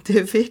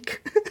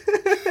scientific.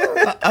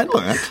 I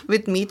learned.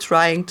 With me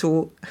trying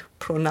to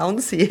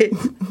pronunciate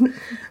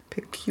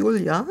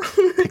peculiar.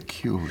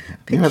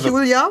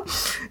 Peculiar.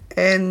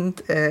 And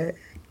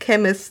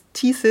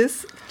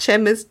chemesthesis.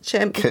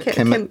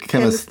 Chemesthesis.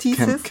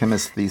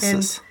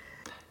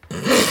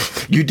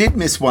 You did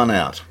miss one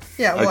out.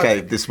 Yeah. What?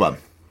 Okay, this one.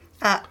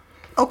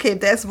 Okay,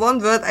 there's one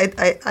word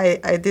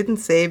I didn't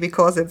say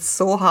because it's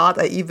so hard.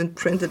 I even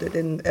printed it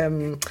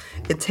in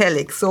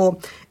italic. So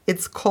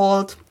it's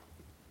called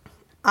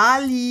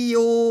Ali.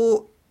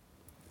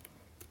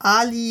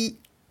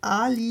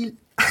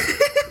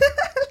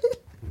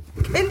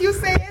 Can you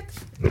say it?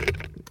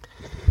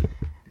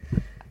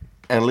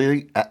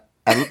 Allyl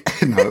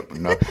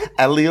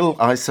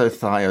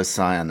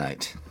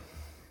isothiocyanate.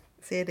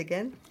 Say it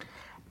again.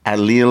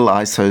 Allyl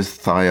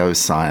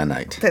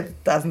isothiocyanate.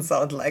 That doesn't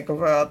sound like a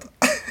word.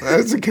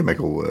 It's a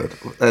chemical word.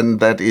 And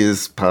that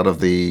is part of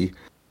the...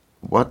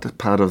 What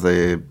part of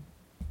the...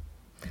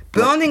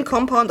 Burning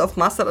compound of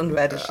mustard and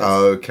radishes.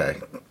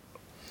 Okay.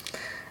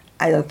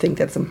 I don't think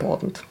that's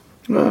important.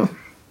 Well,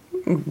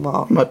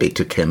 might be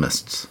to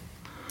chemists.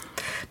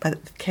 But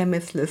if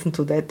chemists listen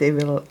to that, they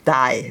will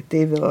die.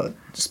 They will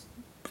just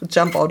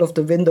jump out of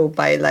the window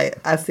by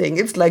us saying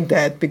it's like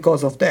that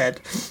because of that.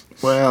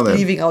 Well,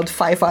 leaving out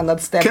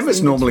 500 steps.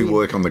 Chemists normally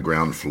work on the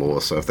ground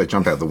floor, so if they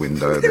jump out the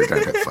window, they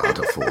don't have far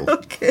to fall.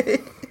 Okay.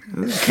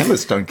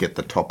 Chemists don't get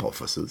the top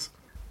offices.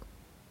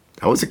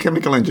 I was a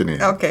chemical engineer.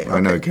 Okay.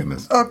 I know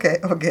chemists. Okay.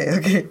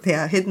 They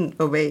are hidden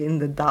away in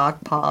the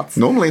dark parts.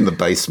 Normally in the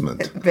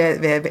basement.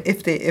 Where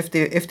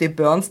if they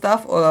burn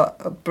stuff or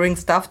bring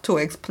stuff to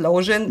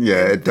explosion.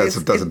 Yeah, it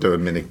doesn't do a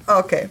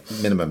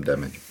minimum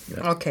damage.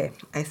 Yeah. Okay,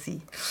 I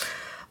see.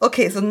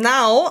 Okay, so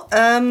now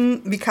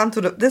we come to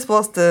this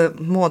was the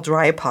more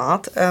dry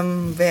part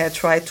where I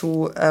try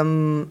to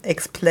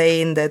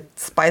explain that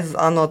spices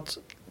are not.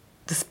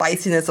 The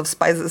spiciness of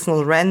spices is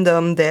not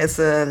random. There's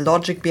a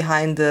logic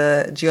behind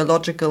the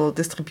geological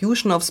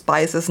distribution of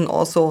spices, and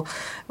also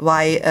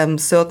why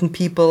certain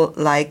people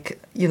like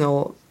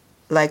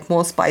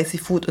more spicy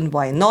food and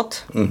why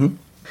not. Mm-hmm.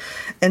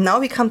 And now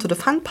we come to the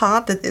fun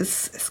part, that is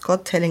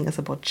Scott telling us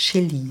about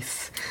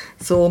chilies.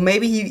 So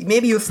maybe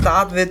you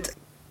start with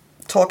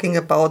talking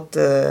about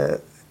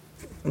the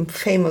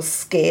famous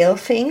scale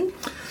thing,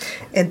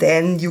 and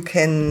then you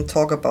can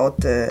talk about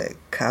the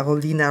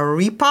Carolina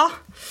Reaper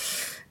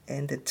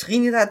and the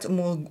Trinidad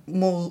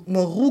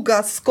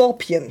Moruga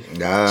Scorpion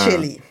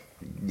chili.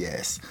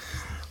 Yes.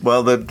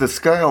 Well, the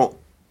scale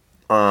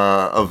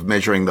of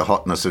measuring the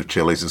hotness of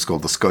chilies is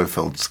called the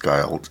Scoville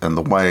scale, and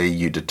the way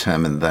you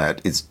determine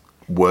that is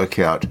work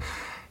out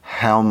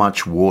how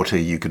much water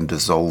you can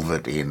dissolve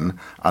it in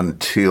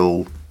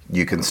until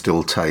you can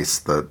still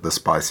taste the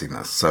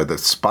spiciness. So the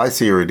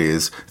spicier it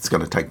is, it's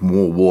going to take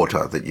more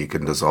water that you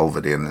can dissolve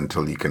it in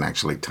until you can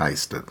actually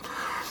taste it.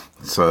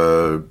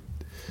 So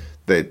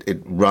that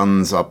it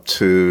runs up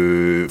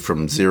to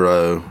from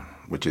 0,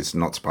 which is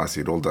not spicy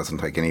at all, doesn't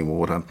take any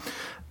water,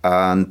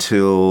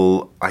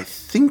 until I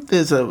think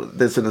there's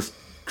an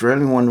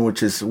Australian one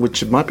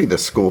which might be the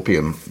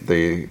scorpion,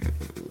 the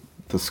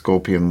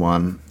scorpion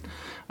one,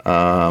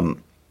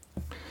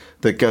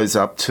 that goes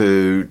up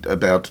to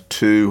about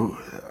 2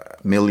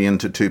 million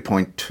to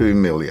 2.2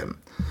 million.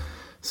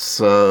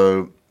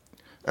 So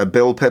a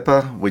bell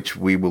pepper, which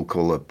we will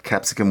call a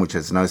capsicum, which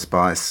has no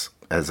spice,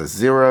 has a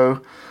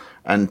 0.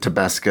 And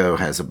Tabasco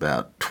has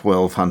about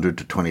 1,200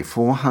 to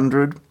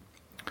 2,400.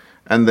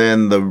 And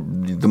then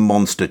the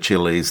monster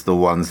chilies, the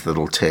ones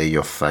that'll tear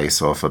your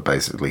face off, are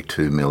basically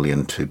 2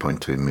 million,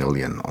 2.2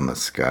 million on the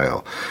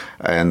scale.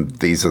 And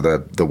these are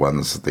the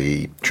ones,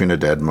 the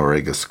Trinidad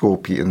Morega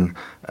Scorpion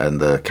and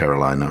the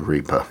Carolina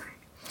Reaper.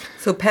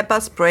 So pepper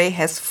spray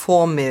has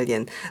 4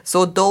 million.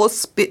 So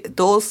those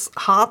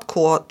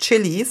hardcore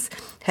chilies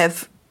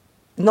have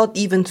not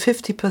even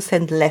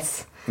 50%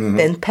 less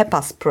than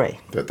pepper spray.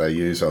 That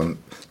they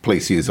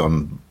police use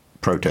on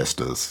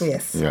protesters.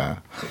 Yes. Yeah.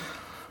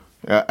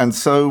 And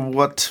so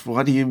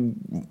why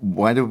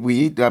do we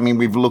eat? I mean,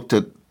 we've looked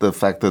at the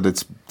fact that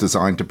it's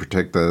designed to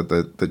protect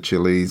the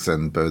chilies,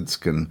 and birds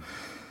can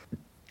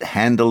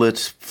handle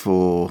it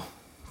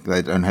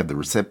they don't have the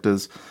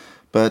receptors.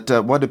 But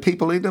why do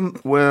people eat them?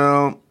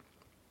 Well,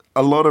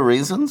 a lot of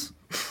reasons.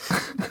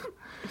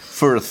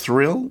 For a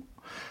thrill,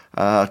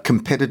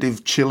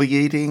 competitive chili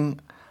eating,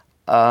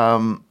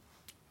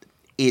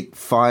 it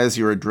fires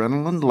your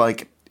adrenaline.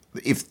 Like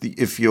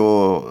if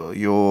your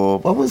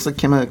what was the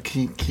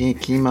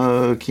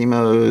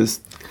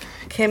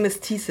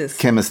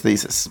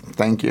chemisthesis?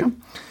 Thank you.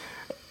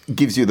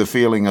 Gives you the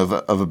feeling of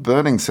a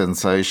burning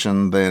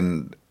sensation,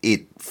 then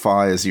it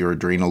fires your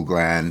adrenal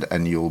gland,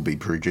 and you'll be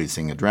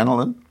producing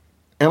adrenaline.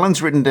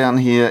 Ellen's written down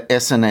here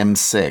S&M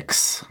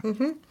sex.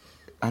 Mm-hmm.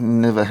 I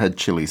never had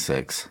chili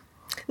sex.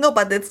 No,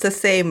 but it's the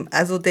same.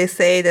 Also, they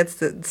say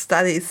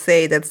studies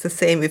say that's the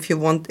same if you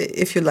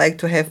like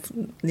to have,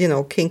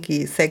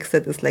 kinky sex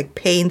that is like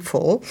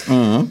painful.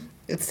 Mm-hmm.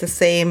 It's the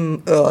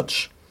same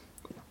urge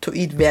to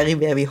eat very,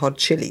 very hot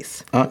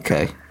chilies.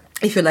 Okay.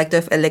 If you like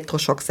to have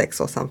electroshock sex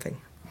or something.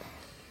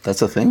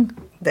 That's a thing?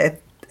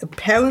 That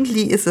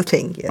apparently is a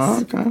thing, yes.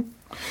 Oh, okay.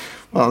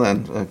 Well,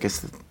 then, I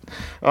guess...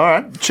 All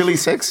right, chili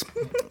sex.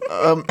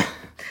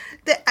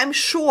 I'm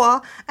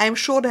sure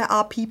there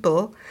are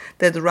people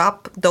that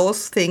rub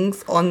those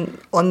things on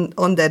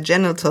their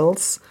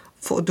genitals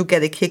to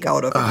get a kick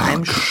out of it.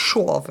 I'm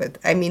sure of it.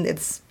 I mean,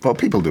 it's... Well,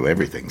 people do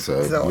everything,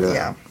 so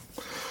yeah.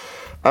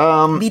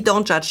 We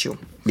don't judge you.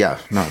 Yeah,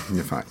 no,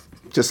 you're fine.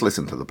 Just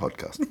listen to the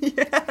podcast.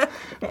 Yeah.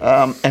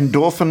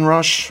 Endorphin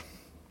rush,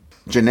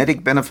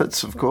 genetic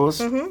benefits, of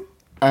course,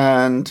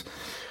 and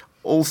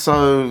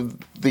also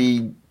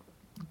the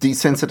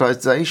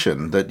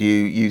desensitization that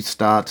you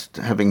start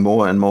having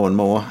more and more and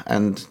more,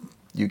 and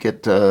you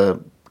get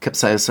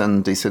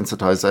capsaicin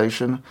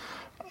desensitization,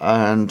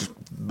 and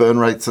burn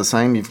rate's the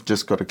same. You've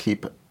just got to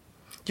keep it.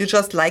 You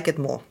just like it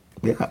more.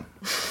 Yeah.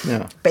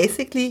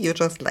 Basically, you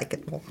just like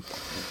it more.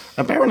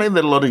 Apparently,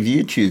 there are a lot of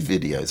YouTube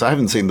videos. I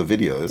haven't seen the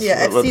videos. Yeah,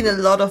 I've seen a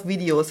lot of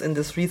videos in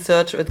this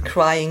research with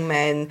crying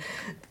men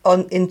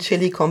in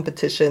chili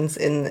competitions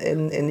in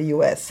the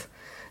US.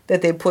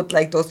 That they put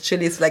like those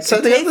chilies like.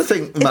 So the other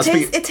thing must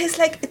be. It tastes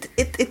like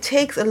it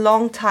takes a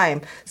long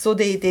time. So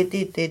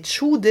they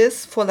chew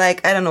this for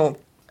like, I don't know,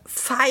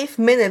 5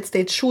 minutes.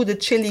 They chew the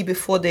chili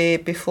before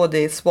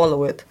they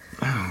swallow it.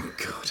 Oh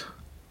God.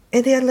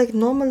 And they are like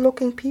normal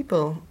looking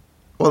people.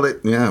 Well,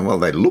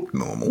 they look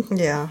normal.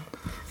 Yeah,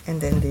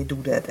 and then they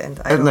do that, and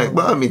I like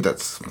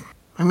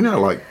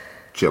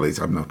chilies.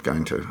 I'm not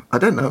going to. I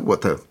don't know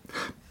what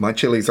my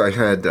chilies. I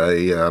had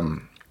a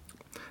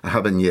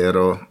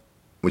habanero,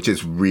 which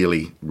is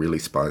really, really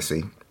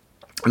spicy.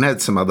 And I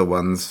had some other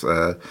ones,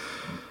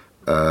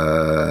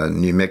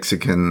 New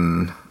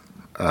Mexican.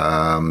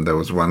 There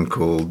was one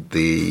called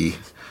the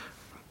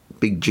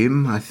Big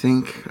Jim, I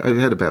think. I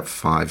had about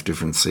 5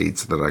 different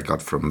seeds that I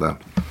got from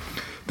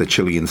the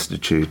Chili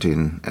Institute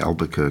in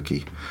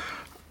Albuquerque.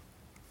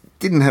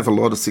 Didn't have a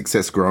lot of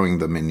success growing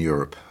them in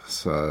Europe.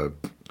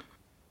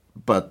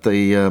 But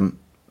the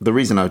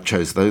reason I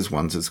chose those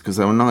ones is because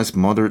they were nice,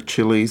 moderate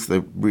chilies.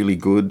 They're really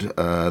good.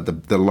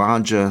 The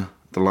larger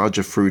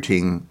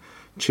fruiting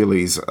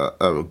chilies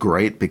are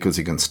great because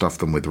you can stuff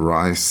them with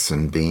rice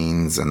and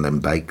beans and then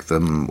bake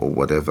them or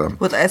whatever.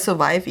 Would I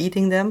survive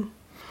eating them?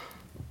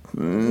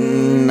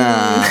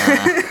 Nah.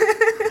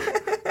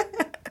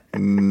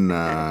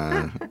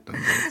 Nah. Don't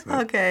think so.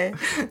 Okay.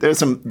 There are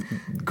some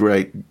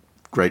great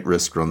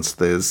restaurants.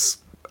 There's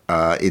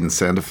in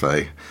Santa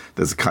Fe,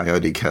 there's a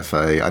Coyote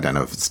Cafe. I don't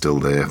know if it's still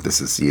there. This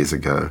is years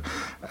ago.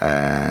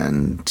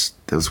 And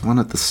there was one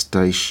at the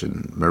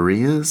station,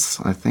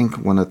 Maria's, I think,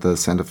 one at the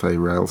Santa Fe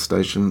rail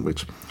station,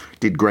 which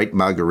did great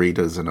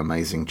margaritas and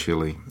amazing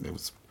chili.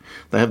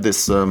 They have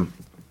this, the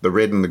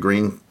red and the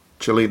green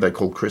chili they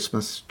call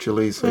Christmas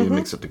chili, so you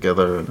mix it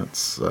together, and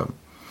it's...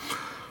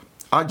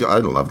 I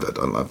loved it.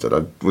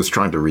 I was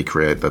trying to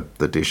recreate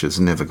the dishes,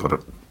 never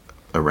got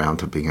around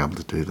to being able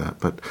to do that.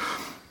 But...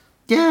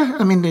 yeah,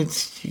 I mean, you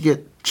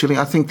get chili.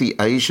 I think the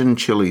Asian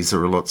chilies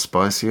are a lot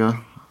spicier.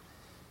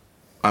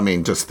 I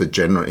mean, just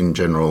in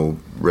general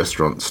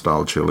restaurant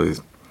style chilies.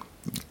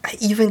 I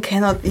even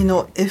cannot,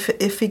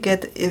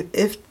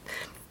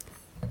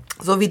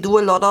 so we do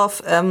a lot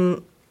of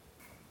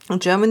In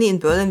Germany, in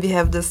Berlin, we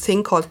have this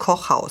thing called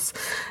Kochhaus.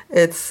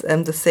 It's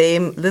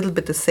little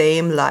bit the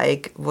same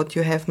like what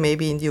you have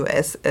maybe in the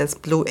US as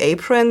Blue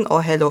Apron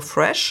or Hello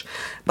Fresh,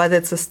 but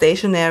it's a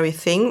stationary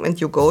thing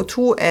and you go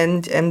to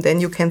and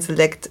then you can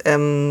select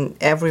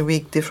every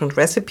week different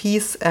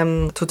recipes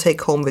to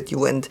take home with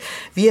you. And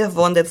we have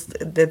one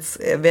that's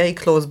very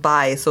close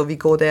by, so we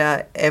go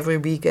there every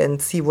week and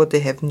see what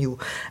they have new.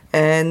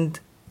 And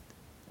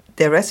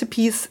their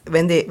recipes,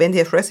 when they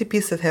have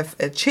recipes that have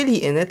a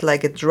chili in it,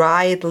 like a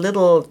dried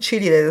little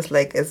chili that is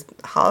like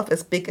half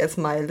as big as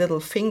my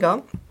little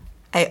finger,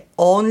 I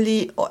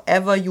only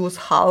ever use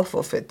half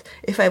of it.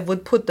 If I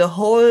would put the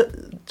whole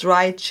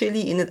dried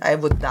chili in it, I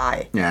would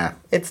die. Yeah.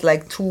 It's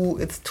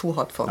too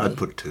hot for me. I'd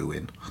put 2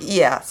 in.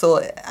 Yeah,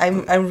 so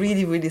I'm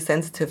really, really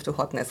sensitive to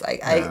hotness.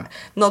 I'm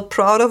not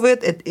proud of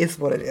it. It is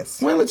what it is.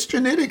 Well, it's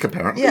genetic,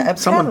 apparently. Yeah,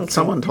 apparently.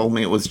 Someone told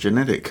me it was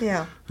genetic.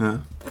 Yeah.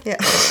 Yeah.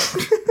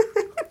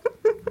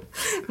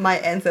 My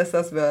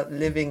ancestors were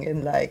living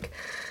in like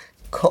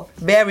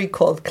very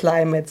cold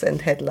climates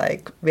and had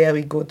like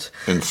very good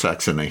In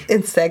Saxony.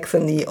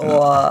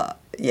 or I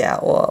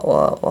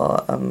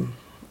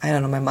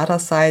don't know. My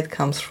mother's side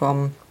comes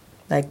from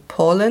like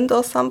Poland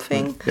or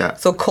something. Yeah.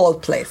 So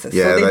cold places.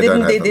 Yeah, so they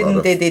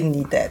didn't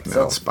need that. No,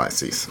 So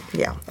spices.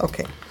 yeah.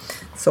 Okay.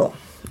 So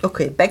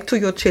okay, back to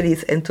your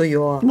chilies and to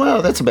your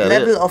That's about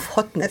level it. of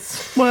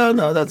hotness. Well,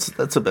 no,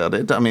 that's about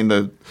it. I mean,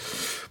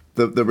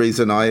 the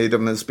reason I eat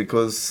them is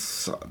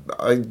because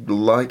I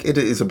like it.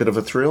 It is a bit of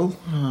a thrill.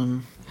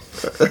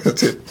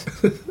 That's it.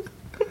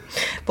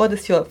 What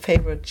is your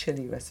favorite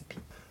chili recipe?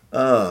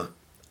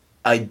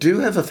 I do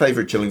have a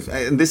favorite chili,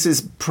 and this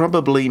is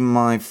probably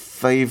my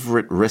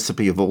favorite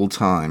recipe of all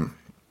time.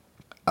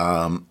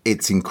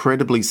 It's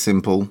incredibly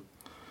simple.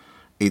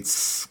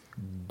 It's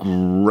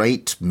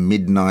great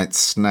midnight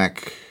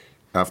snack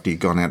after you've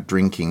gone out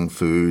drinking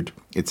food.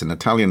 It's an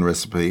Italian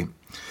recipe.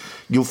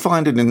 You'll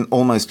find it in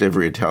almost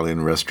every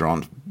Italian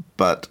restaurant,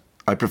 but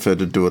I prefer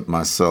to do it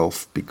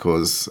myself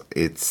because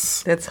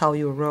That's how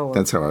you roll.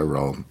 That's how I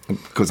roll,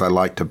 because I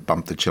like to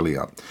bump the chili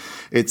up.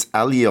 It's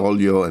aglio,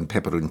 olio, and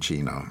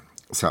peperoncino.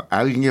 So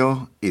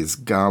aglio is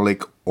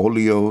garlic,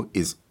 olio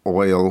is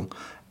oil,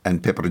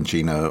 and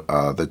peperoncino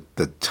are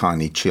the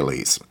tiny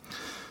chilies.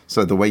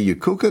 So the way you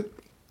cook it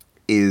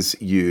is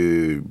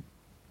you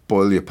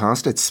boil your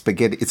pasta. It's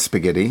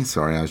spaghetti.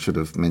 Sorry, I should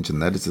have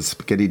mentioned that. It's a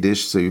spaghetti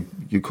dish. So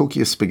you cook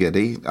your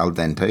spaghetti, al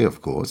dente,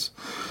 of course.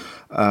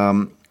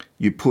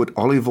 You put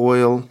olive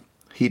oil,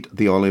 heat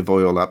the olive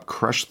oil up,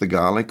 crush the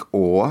garlic,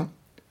 or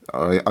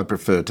I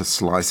prefer to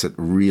slice it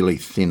really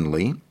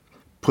thinly.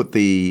 Put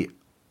the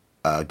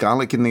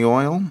garlic in the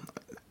oil,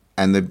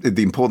 and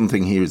the important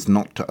thing here is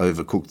not to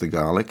overcook the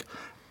garlic.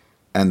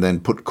 And then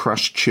put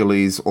crushed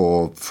chilies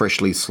or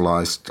freshly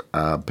sliced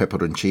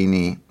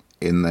pepperoncini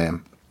in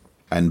there,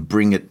 and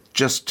bring it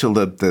just till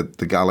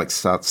the garlic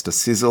starts to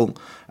sizzle,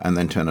 and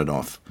then turn it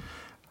off.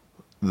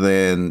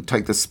 Then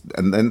take this,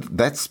 and then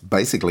that's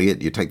basically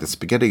it. You take the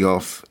spaghetti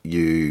off,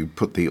 you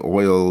put the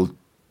oil,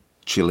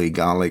 chili,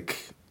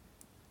 garlic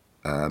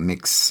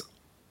mix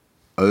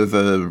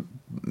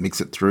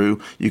it through.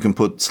 You can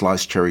put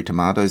sliced cherry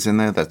tomatoes in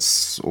there.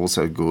 That's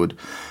also good.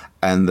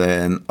 And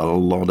then I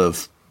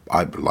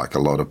like a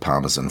lot of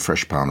Parmesan,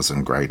 fresh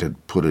Parmesan grated,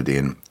 put it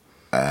in,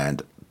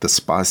 and the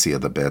spicier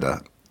the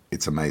better.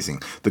 It's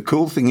amazing. The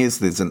cool thing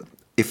is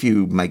if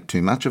you make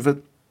too much of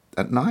it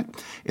at night,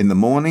 in the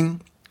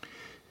morning,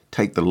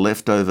 take the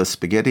leftover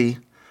spaghetti,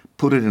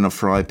 put it in a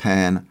fry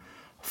pan,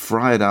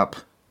 fry it up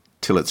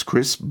till it's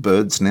crisp,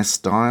 bird's nest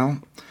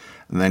style,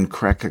 and then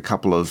crack a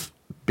couple of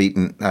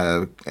beaten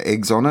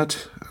eggs on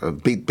it.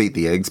 Beat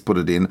the eggs, put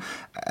it in,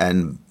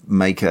 and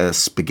make a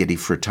spaghetti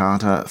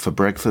frittata for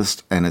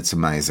breakfast, and it's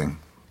amazing.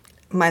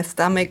 My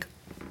stomach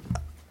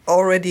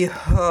already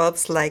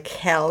hurts like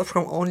hell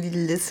from only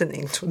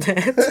listening to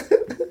that.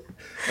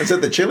 Is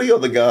it the chili or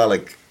the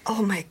garlic?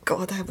 Oh my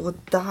God, I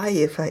would die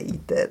if I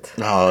eat that.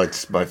 Oh,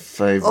 it's my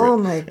favorite. Oh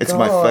my God. It's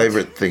my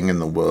favorite thing in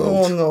the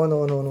world. Oh,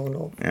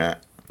 no. Yeah.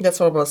 That's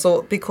horrible.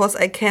 So, because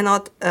I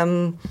cannot,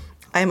 I'm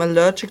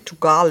allergic to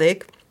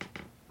garlic.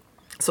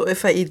 So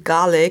if I eat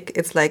garlic,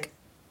 it's like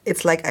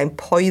I'm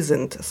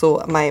poisoned.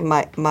 So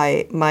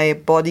my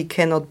body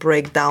cannot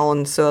break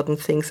down certain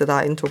things that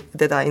are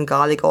in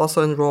garlic,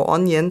 also in raw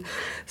onion.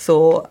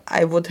 So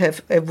I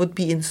would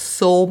be in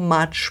so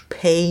much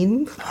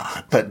pain.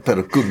 But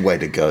a good way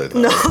to go,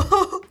 though.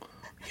 No.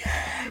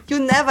 You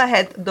never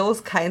had those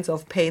kinds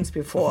of pains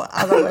before.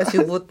 Otherwise,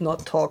 you would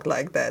not talk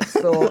like that.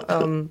 So,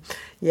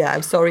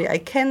 I'm sorry. I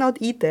cannot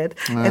eat that.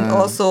 And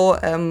also,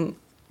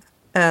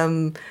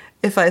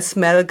 if I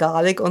smell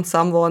garlic on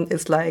someone,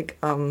 it's like,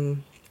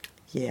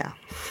 yeah.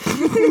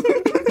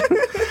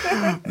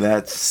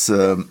 That's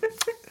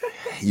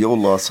your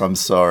loss. I'm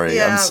sorry.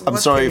 Yeah, I'm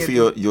sorry for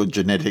your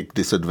genetic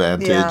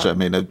disadvantage. Yeah. I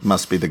mean, it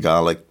must be the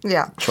garlic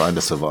trying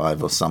to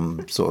survive or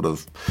some sort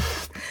of...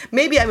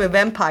 Maybe I'm a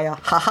vampire.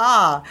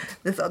 Haha.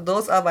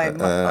 Those are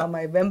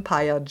my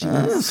vampire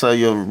genes. So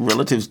your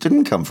relatives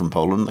didn't come from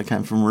Poland. They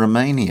came from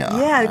Romania.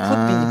 Yeah, it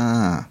could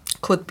be.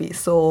 Could be.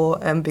 So,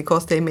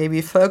 because they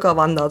maybe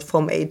völkerwandert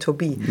from A to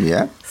B.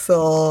 Yeah.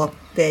 So,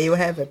 there you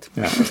have it.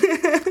 Yeah.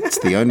 It's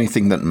the only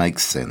thing that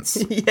makes sense.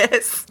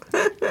 Yes.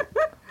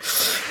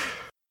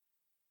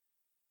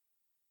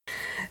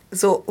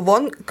 So,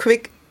 one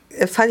quick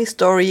funny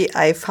story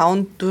I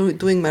found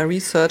doing my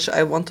research,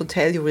 I want to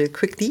tell you real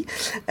quickly.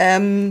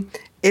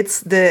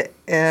 It's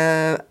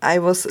I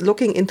was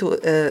looking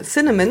into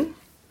cinnamon.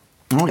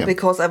 Oh, yeah.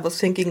 Because I was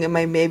thinking I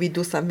might maybe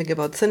do something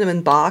about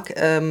cinnamon bark.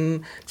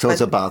 So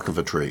it's a bark of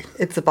a tree.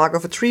 It's the bark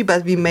of a tree,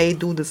 but we may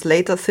do this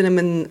later.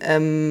 Cinnamon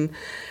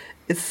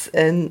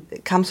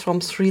it comes from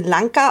Sri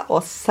Lanka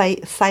or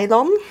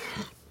Ceylon.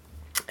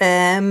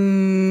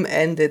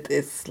 And it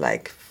is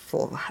like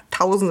for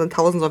thousands and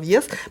thousands of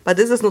years. But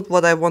this is not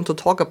what I want to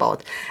talk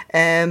about.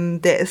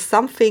 There is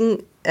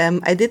something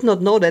I did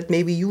not know that.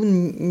 Maybe you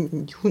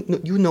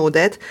know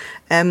that.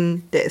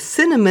 There is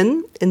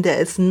cinnamon and there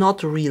is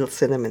not real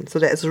cinnamon. So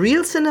there is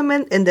real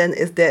cinnamon and then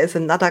there is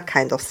another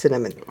kind of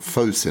cinnamon.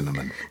 Faux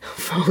cinnamon.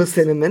 Faux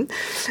cinnamon.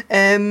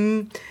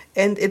 And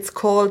it's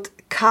called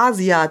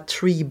cassia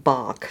tree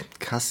bark.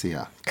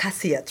 Cassia.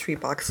 Cassia tree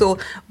bark. So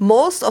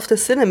most of the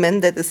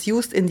cinnamon that is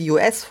used in the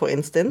US, for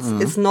instance,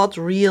 is not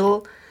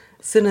real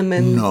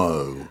cinnamon.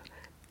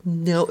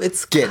 No,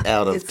 it's Get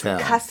out of town.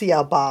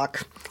 cassia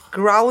bark.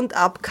 Ground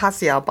up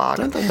cassia bark.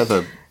 Don't they have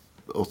an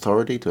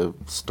authority to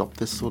stop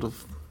this sort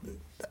of?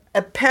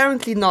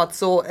 Apparently not.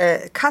 So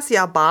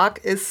cassia bark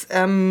is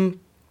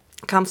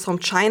comes from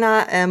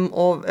China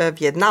or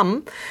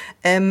Vietnam,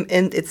 and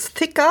it's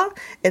thicker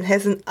and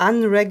has an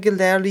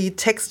unregularly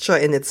texture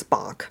in its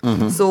bark.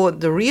 Mm-hmm. So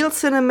the real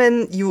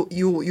cinnamon you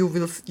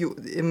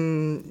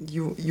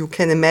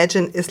can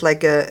imagine is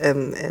like a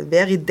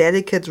very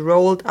delicate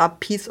rolled up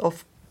piece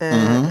of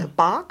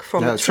bark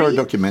from a tree. Show a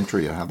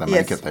documentary of how they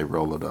make it. They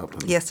roll it up.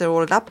 Yes, they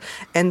roll it up,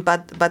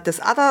 but this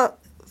other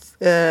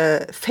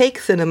fake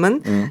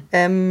cinnamon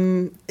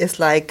is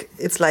like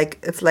it's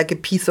like a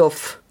piece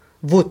of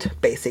wood,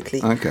 basically.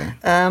 Okay.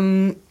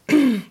 And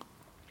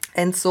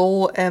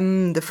so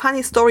the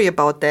funny story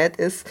about that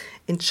is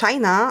in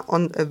China,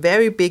 on a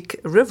very big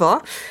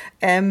river,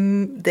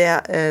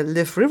 there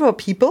live river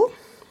people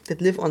that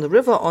live on the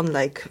river on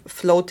like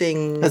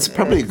floating... That's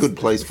probably a good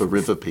place for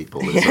river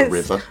people, is a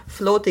river.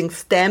 Floating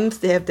stamps.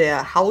 They have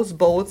their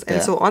houseboats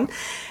and so on.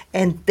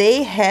 And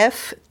they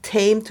have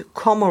tamed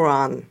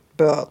cormorant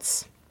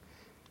birds.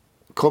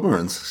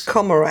 Cormorants?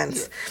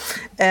 Cormorants.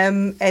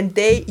 And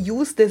they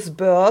use these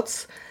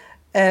birds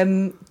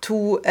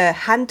to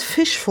hunt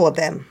fish for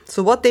them.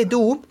 So what they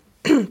do,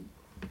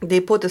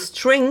 they put a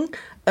string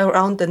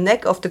around the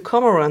neck of the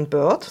cormorant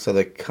bird. So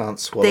they can't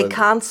swallow. They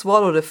can't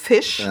swallow the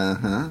fish.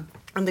 Uh-huh.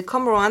 And the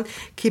cormorant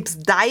keeps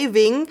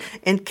diving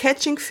and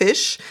catching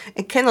fish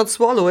and cannot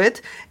swallow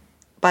it.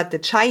 But the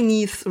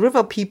Chinese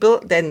river people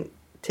then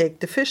take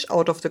the fish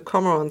out of the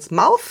cormorant's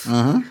mouth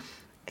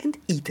and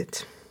eat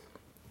it.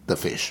 The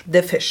fish.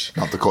 The fish.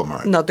 Not the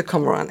cormorant. Not the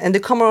cormorant. And the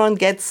cormorant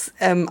gets,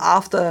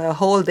 after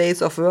whole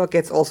days of work,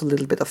 gets also a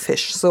little bit of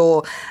fish.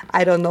 So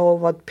I don't know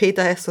what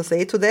Peter has to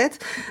say to that.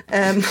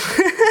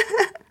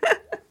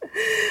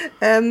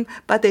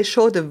 But they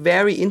showed a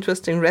very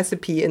interesting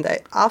recipe. And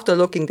after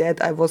looking at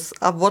that,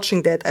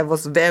 watching that, I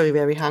was very,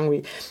 very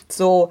hungry.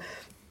 So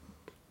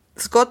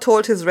Scott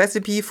told his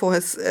recipe for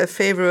his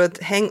favorite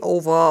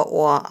hangover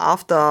or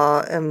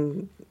after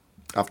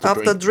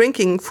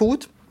drinking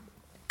food.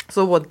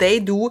 So what they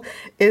do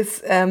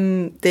is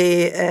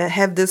they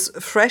have this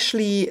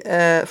freshly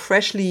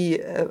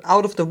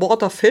out of the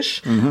water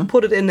fish,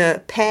 put it in a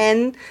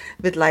pan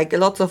with like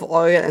lots of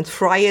oil and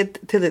fry it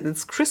till it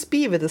is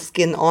crispy with the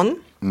skin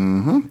on.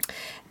 Mm-hmm.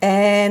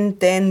 And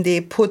then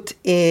they put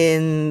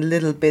in a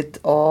little bit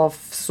of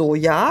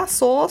soya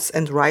sauce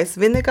and rice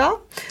vinegar, a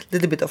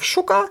little bit of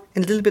sugar,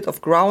 and a little bit of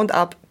ground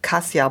up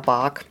cassia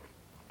bark.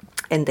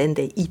 And then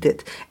they eat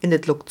it. And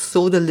it looked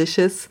so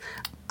delicious.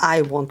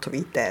 I want to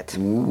eat that.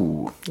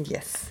 Ooh.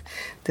 Yes,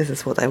 this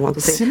is what I want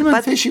to say. Cinnamon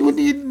fish, you'd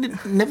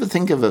never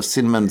think of a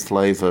cinnamon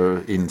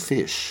flavour in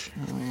fish.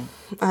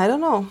 I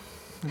don't know.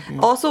 Okay.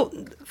 Also,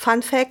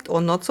 fun fact or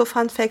not so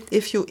fun fact,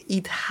 if you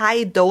eat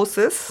high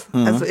doses,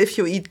 so if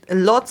you eat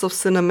lots of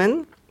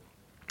cinnamon,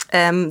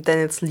 then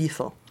it's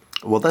lethal.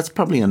 Well, that's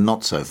probably a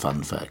not so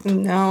fun fact.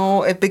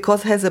 No,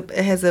 because it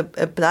has a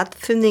blood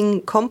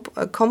thinning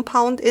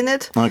compound in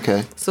it.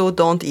 Okay. So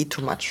don't eat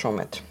too much from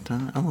it.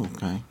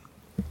 Okay.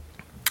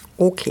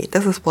 Okay,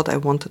 this is what I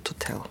wanted to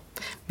tell.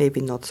 Maybe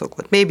not so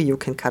good. Maybe you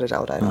can cut it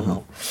out. I don't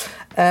know.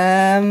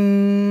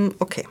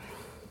 Okay.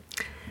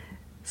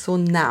 So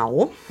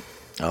now...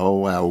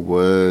 Oh, our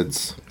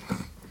words.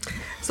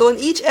 So in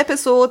each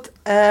episode,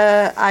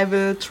 I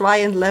will try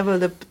and level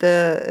the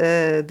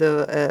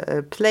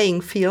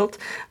playing field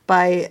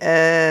by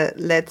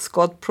let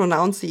Scott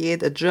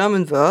pronunciate a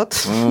German word.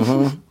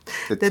 Mm-hmm.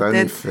 It's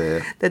only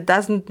fair. That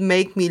doesn't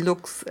make me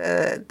look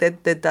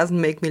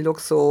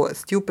so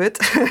stupid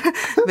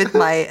with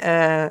my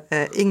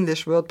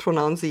English word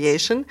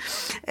pronunciation.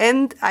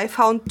 And I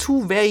found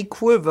two very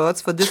cool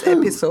words for this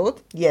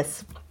episode.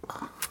 Yes.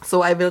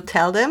 So I will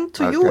tell them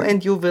to you,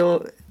 and you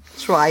will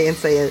try and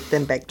say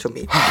them back to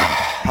me.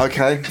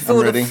 Okay, So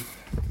I'm ready.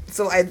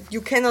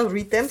 You cannot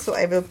read them, so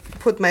I will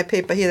put my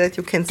paper here that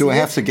you can see. Do I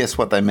have to guess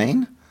what they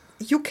mean?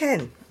 You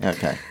can.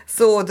 Okay.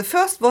 So the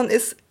first one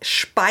is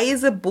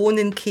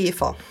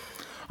Speisebohnenkäfer.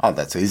 Oh,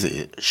 that's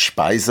easy.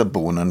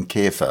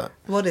 Speisebohnenkäfer.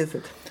 What is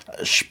it?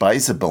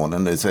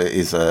 Speisebohnen is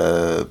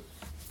a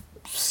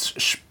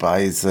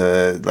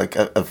Speise, like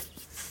a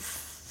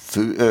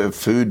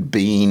food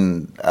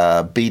bean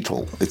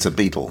beetle. It's a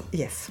beetle.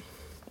 Yes.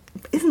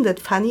 Isn't that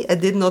funny? I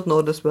did not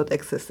know this word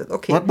existed.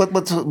 Okay.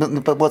 What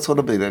sort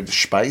of beetle?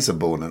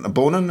 Speisebohnen. A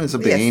bohnen is a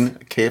bean. Yes.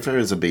 Käfer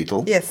is a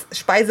beetle. Yes.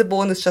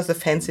 Speisebohnen is just a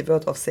fancy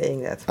word of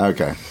saying that.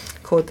 Okay.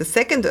 Cool. The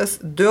second is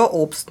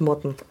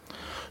Dörrobstmotten.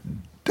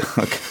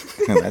 Okay.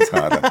 That's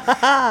harder.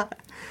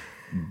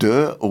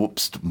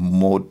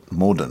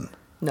 Dörrobstmotten.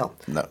 No.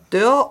 No.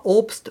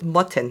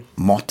 Dörrobstmotten.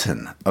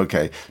 Motten.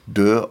 Okay.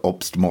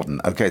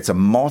 Dörrobstmotten. Okay, it's a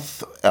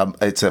moth.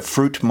 It's a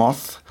fruit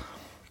moth.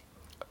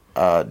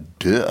 A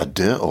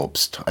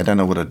Dörrobst. I don't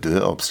know what a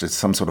Dörrobst is. It's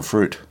some sort of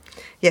fruit.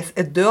 Yes,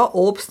 a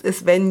Dörrobst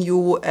is when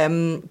you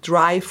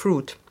dry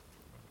fruit.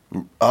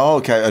 Oh,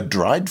 okay. A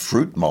dried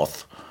fruit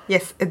moth.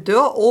 Yes, a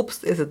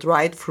Dörrobst is a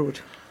dried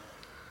fruit.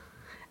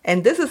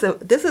 And this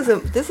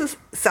is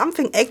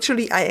something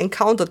actually I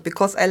encountered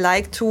because I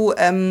like to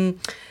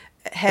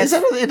have. Is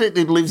that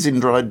it lives in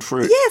dried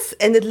fruit? Yes,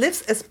 and it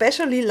likes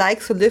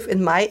to live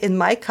in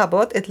my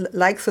cupboard. It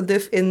likes to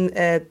live in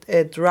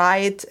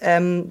dried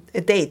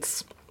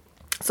dates.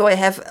 So I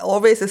have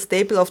always a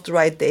staple of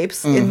dried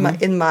dates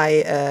in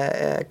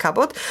my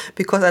cupboard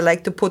because I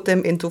like to put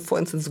them into, for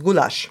instance,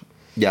 goulash.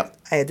 Yeah.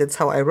 That's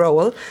how I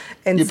roll.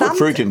 And you put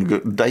fruit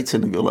in dates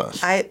in a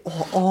goulash.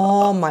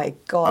 Oh my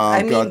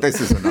God. Oh God, this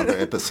is another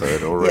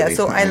episode already. Yeah,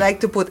 so I like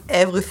to put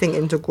everything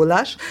into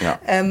goulash. Yeah.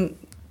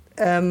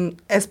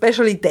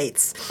 Especially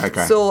dates.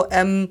 Okay. So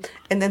and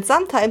then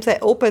sometimes I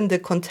open the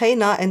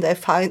container and I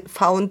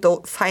find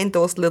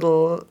those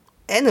little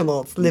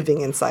animals living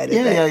inside it.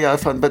 Yeah, I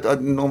find,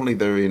 but normally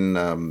they're in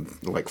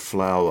like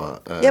flour.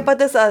 Yeah, but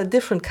those are a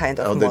different kind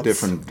of they're moths.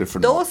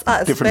 different. Those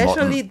are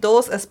different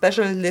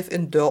especially live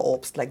in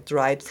Dörrobst, like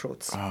dried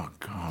fruits. Oh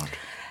God.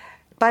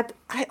 But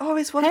I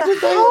always wonder,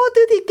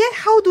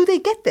 How do they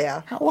get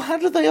there? How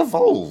do they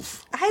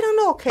evolve? I don't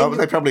know.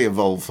 They probably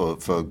evolve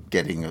for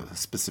getting a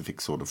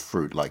specific sort of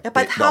fruit, like. Yeah,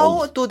 but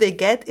how do they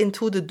get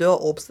into the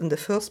Dörrobst in the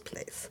first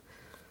place?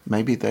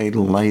 Maybe they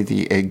lay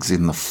the eggs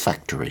in the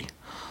factory.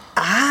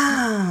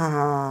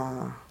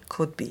 Ah,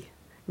 could be.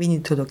 We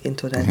need to look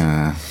into that.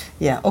 Yeah.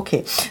 Yeah,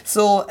 okay.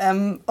 So,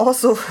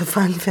 also a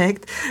fun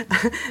fact,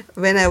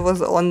 when I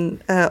was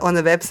on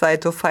a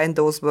website to find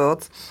those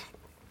words,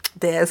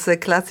 there's a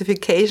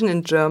classification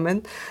in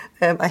German.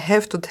 I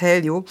have to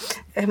tell you,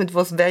 it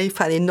was very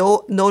funny.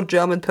 No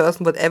German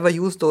person would ever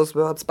use those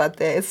words, but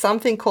there is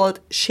something called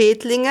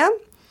Schädlinge,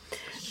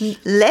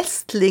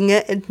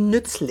 Lästlinge and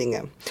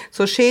Nützlinge.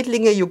 So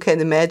Schädlinge, you can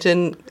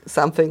imagine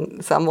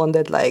someone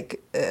that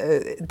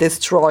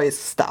destroys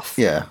stuff.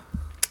 Yeah.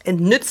 And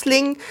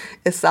Nützling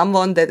is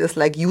someone that is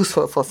like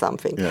useful for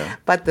something. Yeah.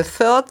 But the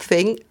third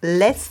thing,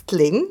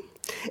 Lästling,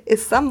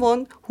 is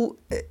someone who,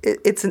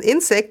 it's an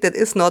insect that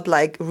is not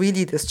like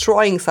really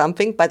destroying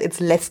something, but it's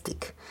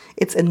lästig.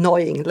 It's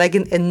annoying, like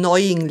an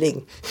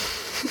annoyingling.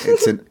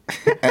 It's an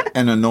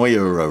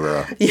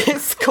annoyer.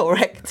 Yes,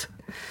 correct.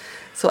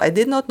 So I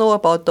did not know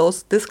about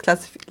this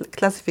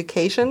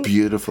classification.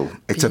 Beautiful.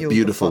 It's a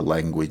beautiful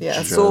language.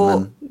 Yeah. German.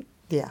 So,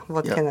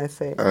 what can I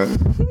say?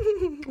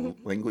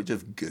 Language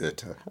of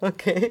Goethe.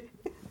 Okay.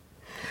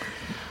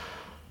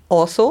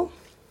 Also,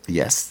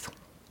 yes.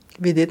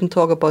 We didn't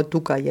talk about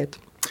dukkha yet.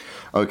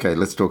 Okay,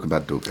 let's talk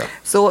about dukkha.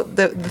 So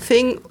the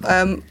thing,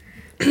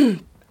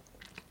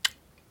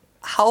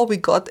 how we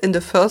got in the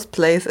first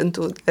place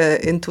into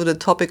the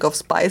topic of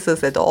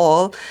spices at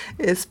all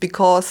is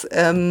because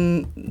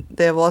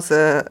there was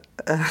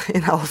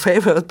in our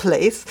favorite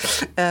place,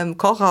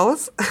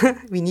 Kochhaus.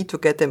 We need to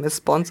get them a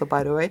sponsor,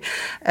 by the way.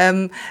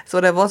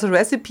 So there was a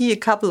recipe a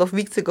couple of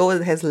weeks ago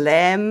that has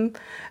lamb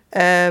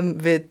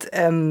with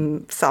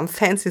some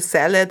fancy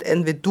salad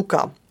and with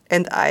dukkha.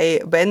 And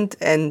I went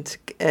and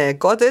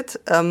got it.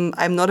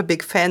 I'm not a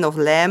big fan of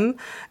lamb,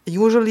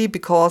 usually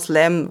because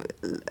lamb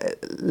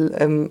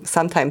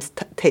sometimes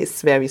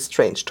tastes very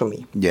strange to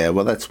me. Yeah,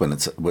 well, that's when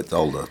it's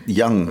older.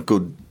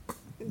 Good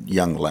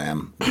young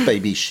lamb,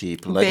 baby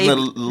sheep. Like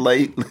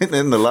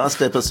in the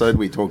last episode,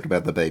 we talked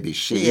about the baby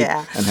sheep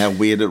and how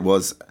weird it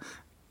was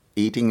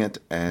eating it,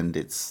 and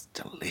it's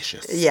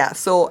delicious. Yeah,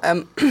 so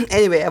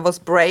anyway, I was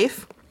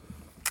brave.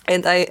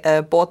 And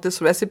I bought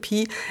this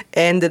recipe,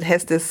 and it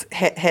had this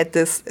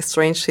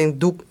strange thing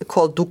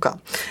called dukkha.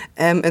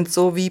 And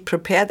so we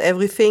prepared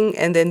everything,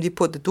 and then we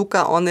put the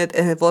dukkha on it,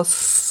 and it was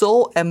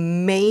so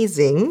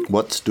amazing.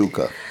 What's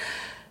dukkha?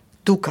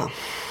 Dukkha.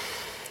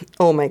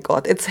 Oh my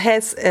God. It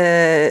has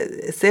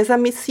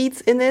sesame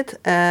seeds in it,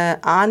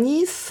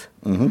 anise,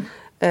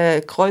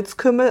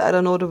 Kreuzkümmel. I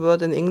don't know the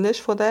word in English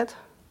for that.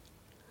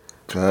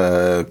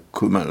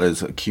 Cumin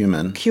is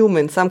cumin.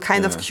 Cumin, some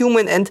kind of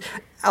cumin, and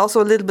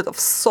also a little bit of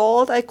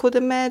salt, I could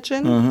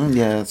imagine. Mm-hmm.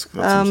 Yeah, it's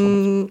got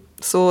some salt.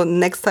 So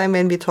next time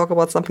when we talk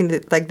about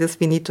something like this,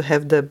 we need to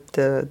have the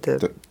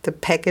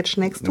package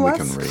next to us.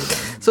 We can read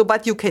it. So,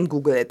 but you can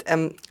Google it.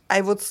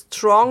 I would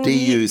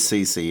strongly...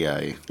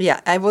 DUCCA.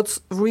 Yeah, I would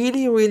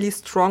really, really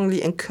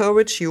strongly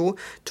encourage you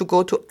to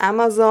go to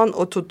Amazon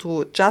or to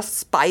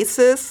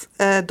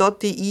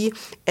justspices.de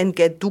and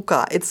get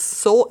dukkha. It's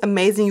so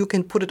amazing. You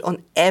can put it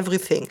on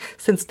everything.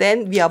 Since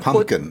then, we are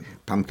Pumpkin,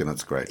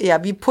 it's great. Yeah,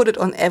 we put it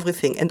on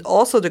everything. And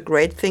also the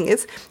great thing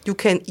is you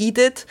can eat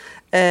it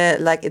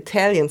like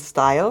Italian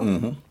style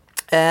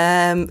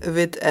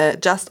with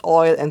just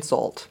oil and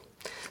salt.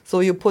 So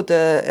you put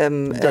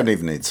you don't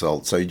even need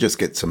salt. So you just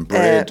get some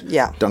bread,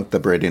 dunk the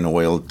bread in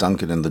oil,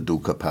 dunk it in the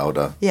dukkha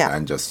powder,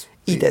 and just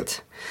eat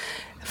it.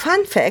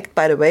 Fun fact,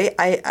 by the way,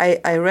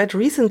 I read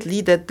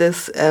recently that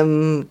this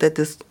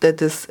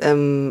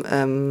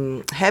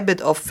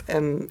habit of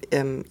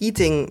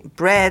eating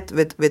bread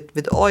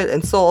with oil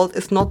and salt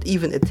is not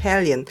even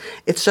Italian.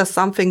 It's just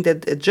something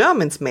that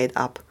Germans made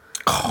up.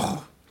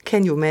 Oh.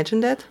 Can you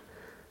imagine that?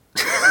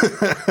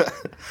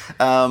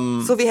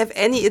 So we have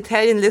any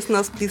Italian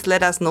listeners, please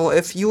let us know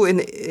if you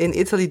in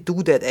Italy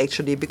do that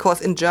actually,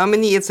 because in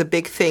Germany it's a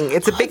big thing.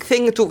 It's a big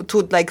thing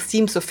to like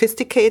seem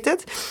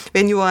sophisticated.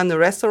 When you are in a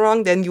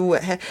restaurant, then you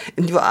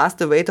ask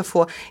the waiter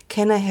for,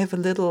 can I have a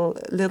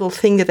little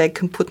thing that I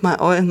can put my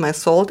oil and my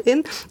salt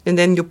in, and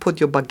then you put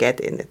your baguette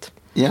in it.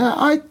 Yeah,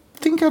 I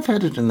think I've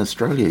had it in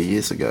Australia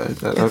years ago. I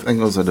think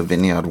I was at a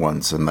vineyard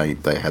once, and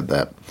they had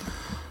that.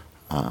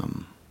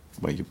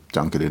 Where you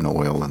dunk it in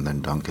oil and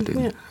then dunk it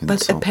in But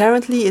salt.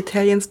 Apparently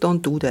Italians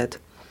don't do that.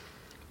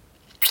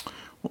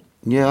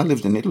 Yeah, I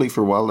lived in Italy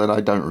for a while and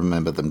I don't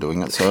remember them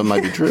doing it, so it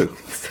may be true.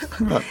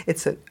 Right.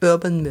 It's an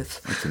urban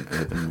myth. It's an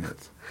urban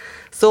myth.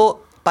 So,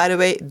 by the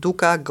way,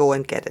 dukkha, go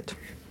and get it.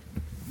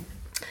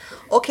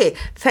 Okay,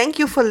 thank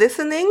you for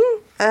listening.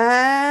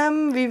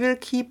 We will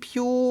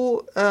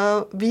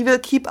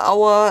keep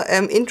our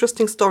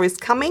interesting stories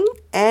coming.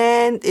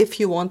 And if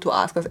you want to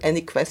ask us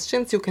any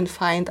questions, you can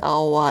find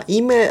our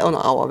email on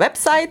our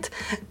website.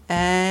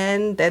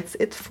 And that's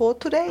it for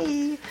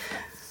today.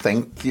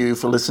 Thank you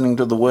for listening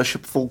to the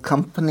Worshipful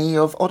Company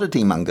of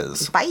Oddity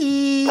Mongers. Bye.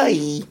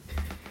 Bye.